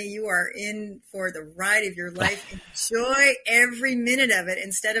just, honey, you are in for the ride of your life. Enjoy every minute of it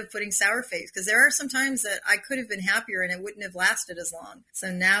instead of putting sour face. Because there are some times that I could have been happier and it wouldn't have lasted as long.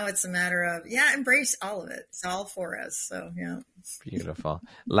 So now it's a matter of, embrace all of it. It's all for us. So, Beautiful.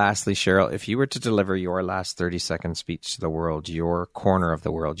 Lastly, Cheryl, if you were to deliver your last 30-second speech to the world, your corner of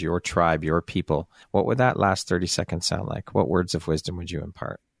the world, your tribe, your people, what would that last 30 seconds sound like? What words of wisdom would you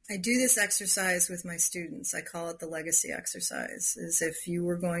impart? I do this exercise with my students. I call it the legacy exercise. Is if you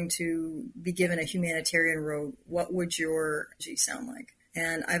were going to be given a humanitarian road, what would your G sound like?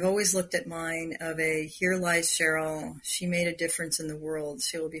 And I've always looked at mine of a, here lies Cheryl. She made a difference in the world.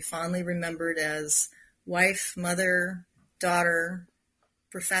 She will be fondly remembered as wife, mother, daughter,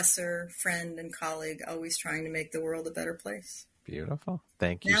 professor, friend, and colleague, always trying to make the world a better place. Beautiful.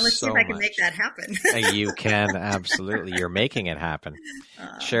 Thank you so much. Now let's see if I can make that happen. You can, absolutely. You're making it happen.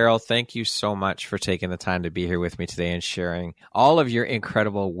 Cheryl, thank you so much for taking the time to be here with me today and sharing all of your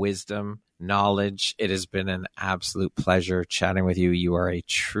incredible wisdom, knowledge. It has been an absolute pleasure chatting with you. You are a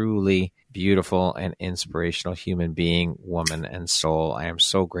truly beautiful and inspirational human being, woman, and soul. I am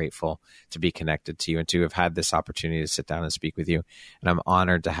so grateful to be connected to you and to have had this opportunity to sit down and speak with you. And I'm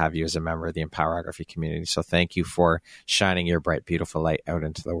honored to have you as a member of the Empowerography community. So thank you for shining your bright, beautiful light out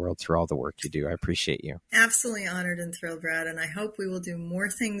into the world through all the work you do. I appreciate you. Absolutely honored and thrilled, Brad. And I hope we will do more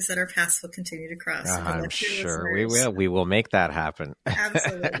things that our paths will continue to cross. I'm sure we will. We will make that happen.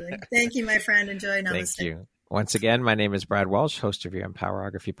 Absolutely. Thank you, my friend. Enjoy. Namaste. Thank you. Once again, my name is Brad Welsh, host of your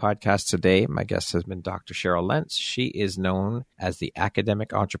Empowerography podcast. Today, my guest has been Dr. Cheryl Lentz. She is known as the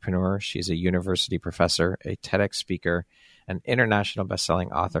academic entrepreneur. She's a university professor, a TEDx speaker, an international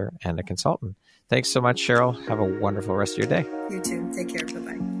best-selling author, and a consultant. Thanks so much, Cheryl. Have a wonderful rest of your day. You too. Take care.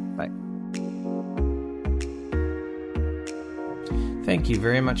 Bye-bye. Bye. Thank you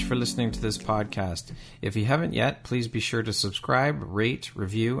very much for listening to this podcast. If you haven't yet, please be sure to subscribe, rate,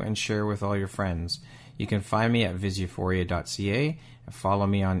 review, and share with all your friends. You can find me at viseuphoria.ca and follow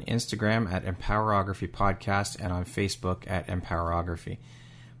me on Instagram at Empowerography Podcast and on Facebook at Empowerography.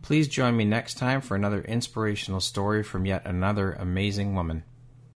 Please join me next time for another inspirational story from yet another amazing woman.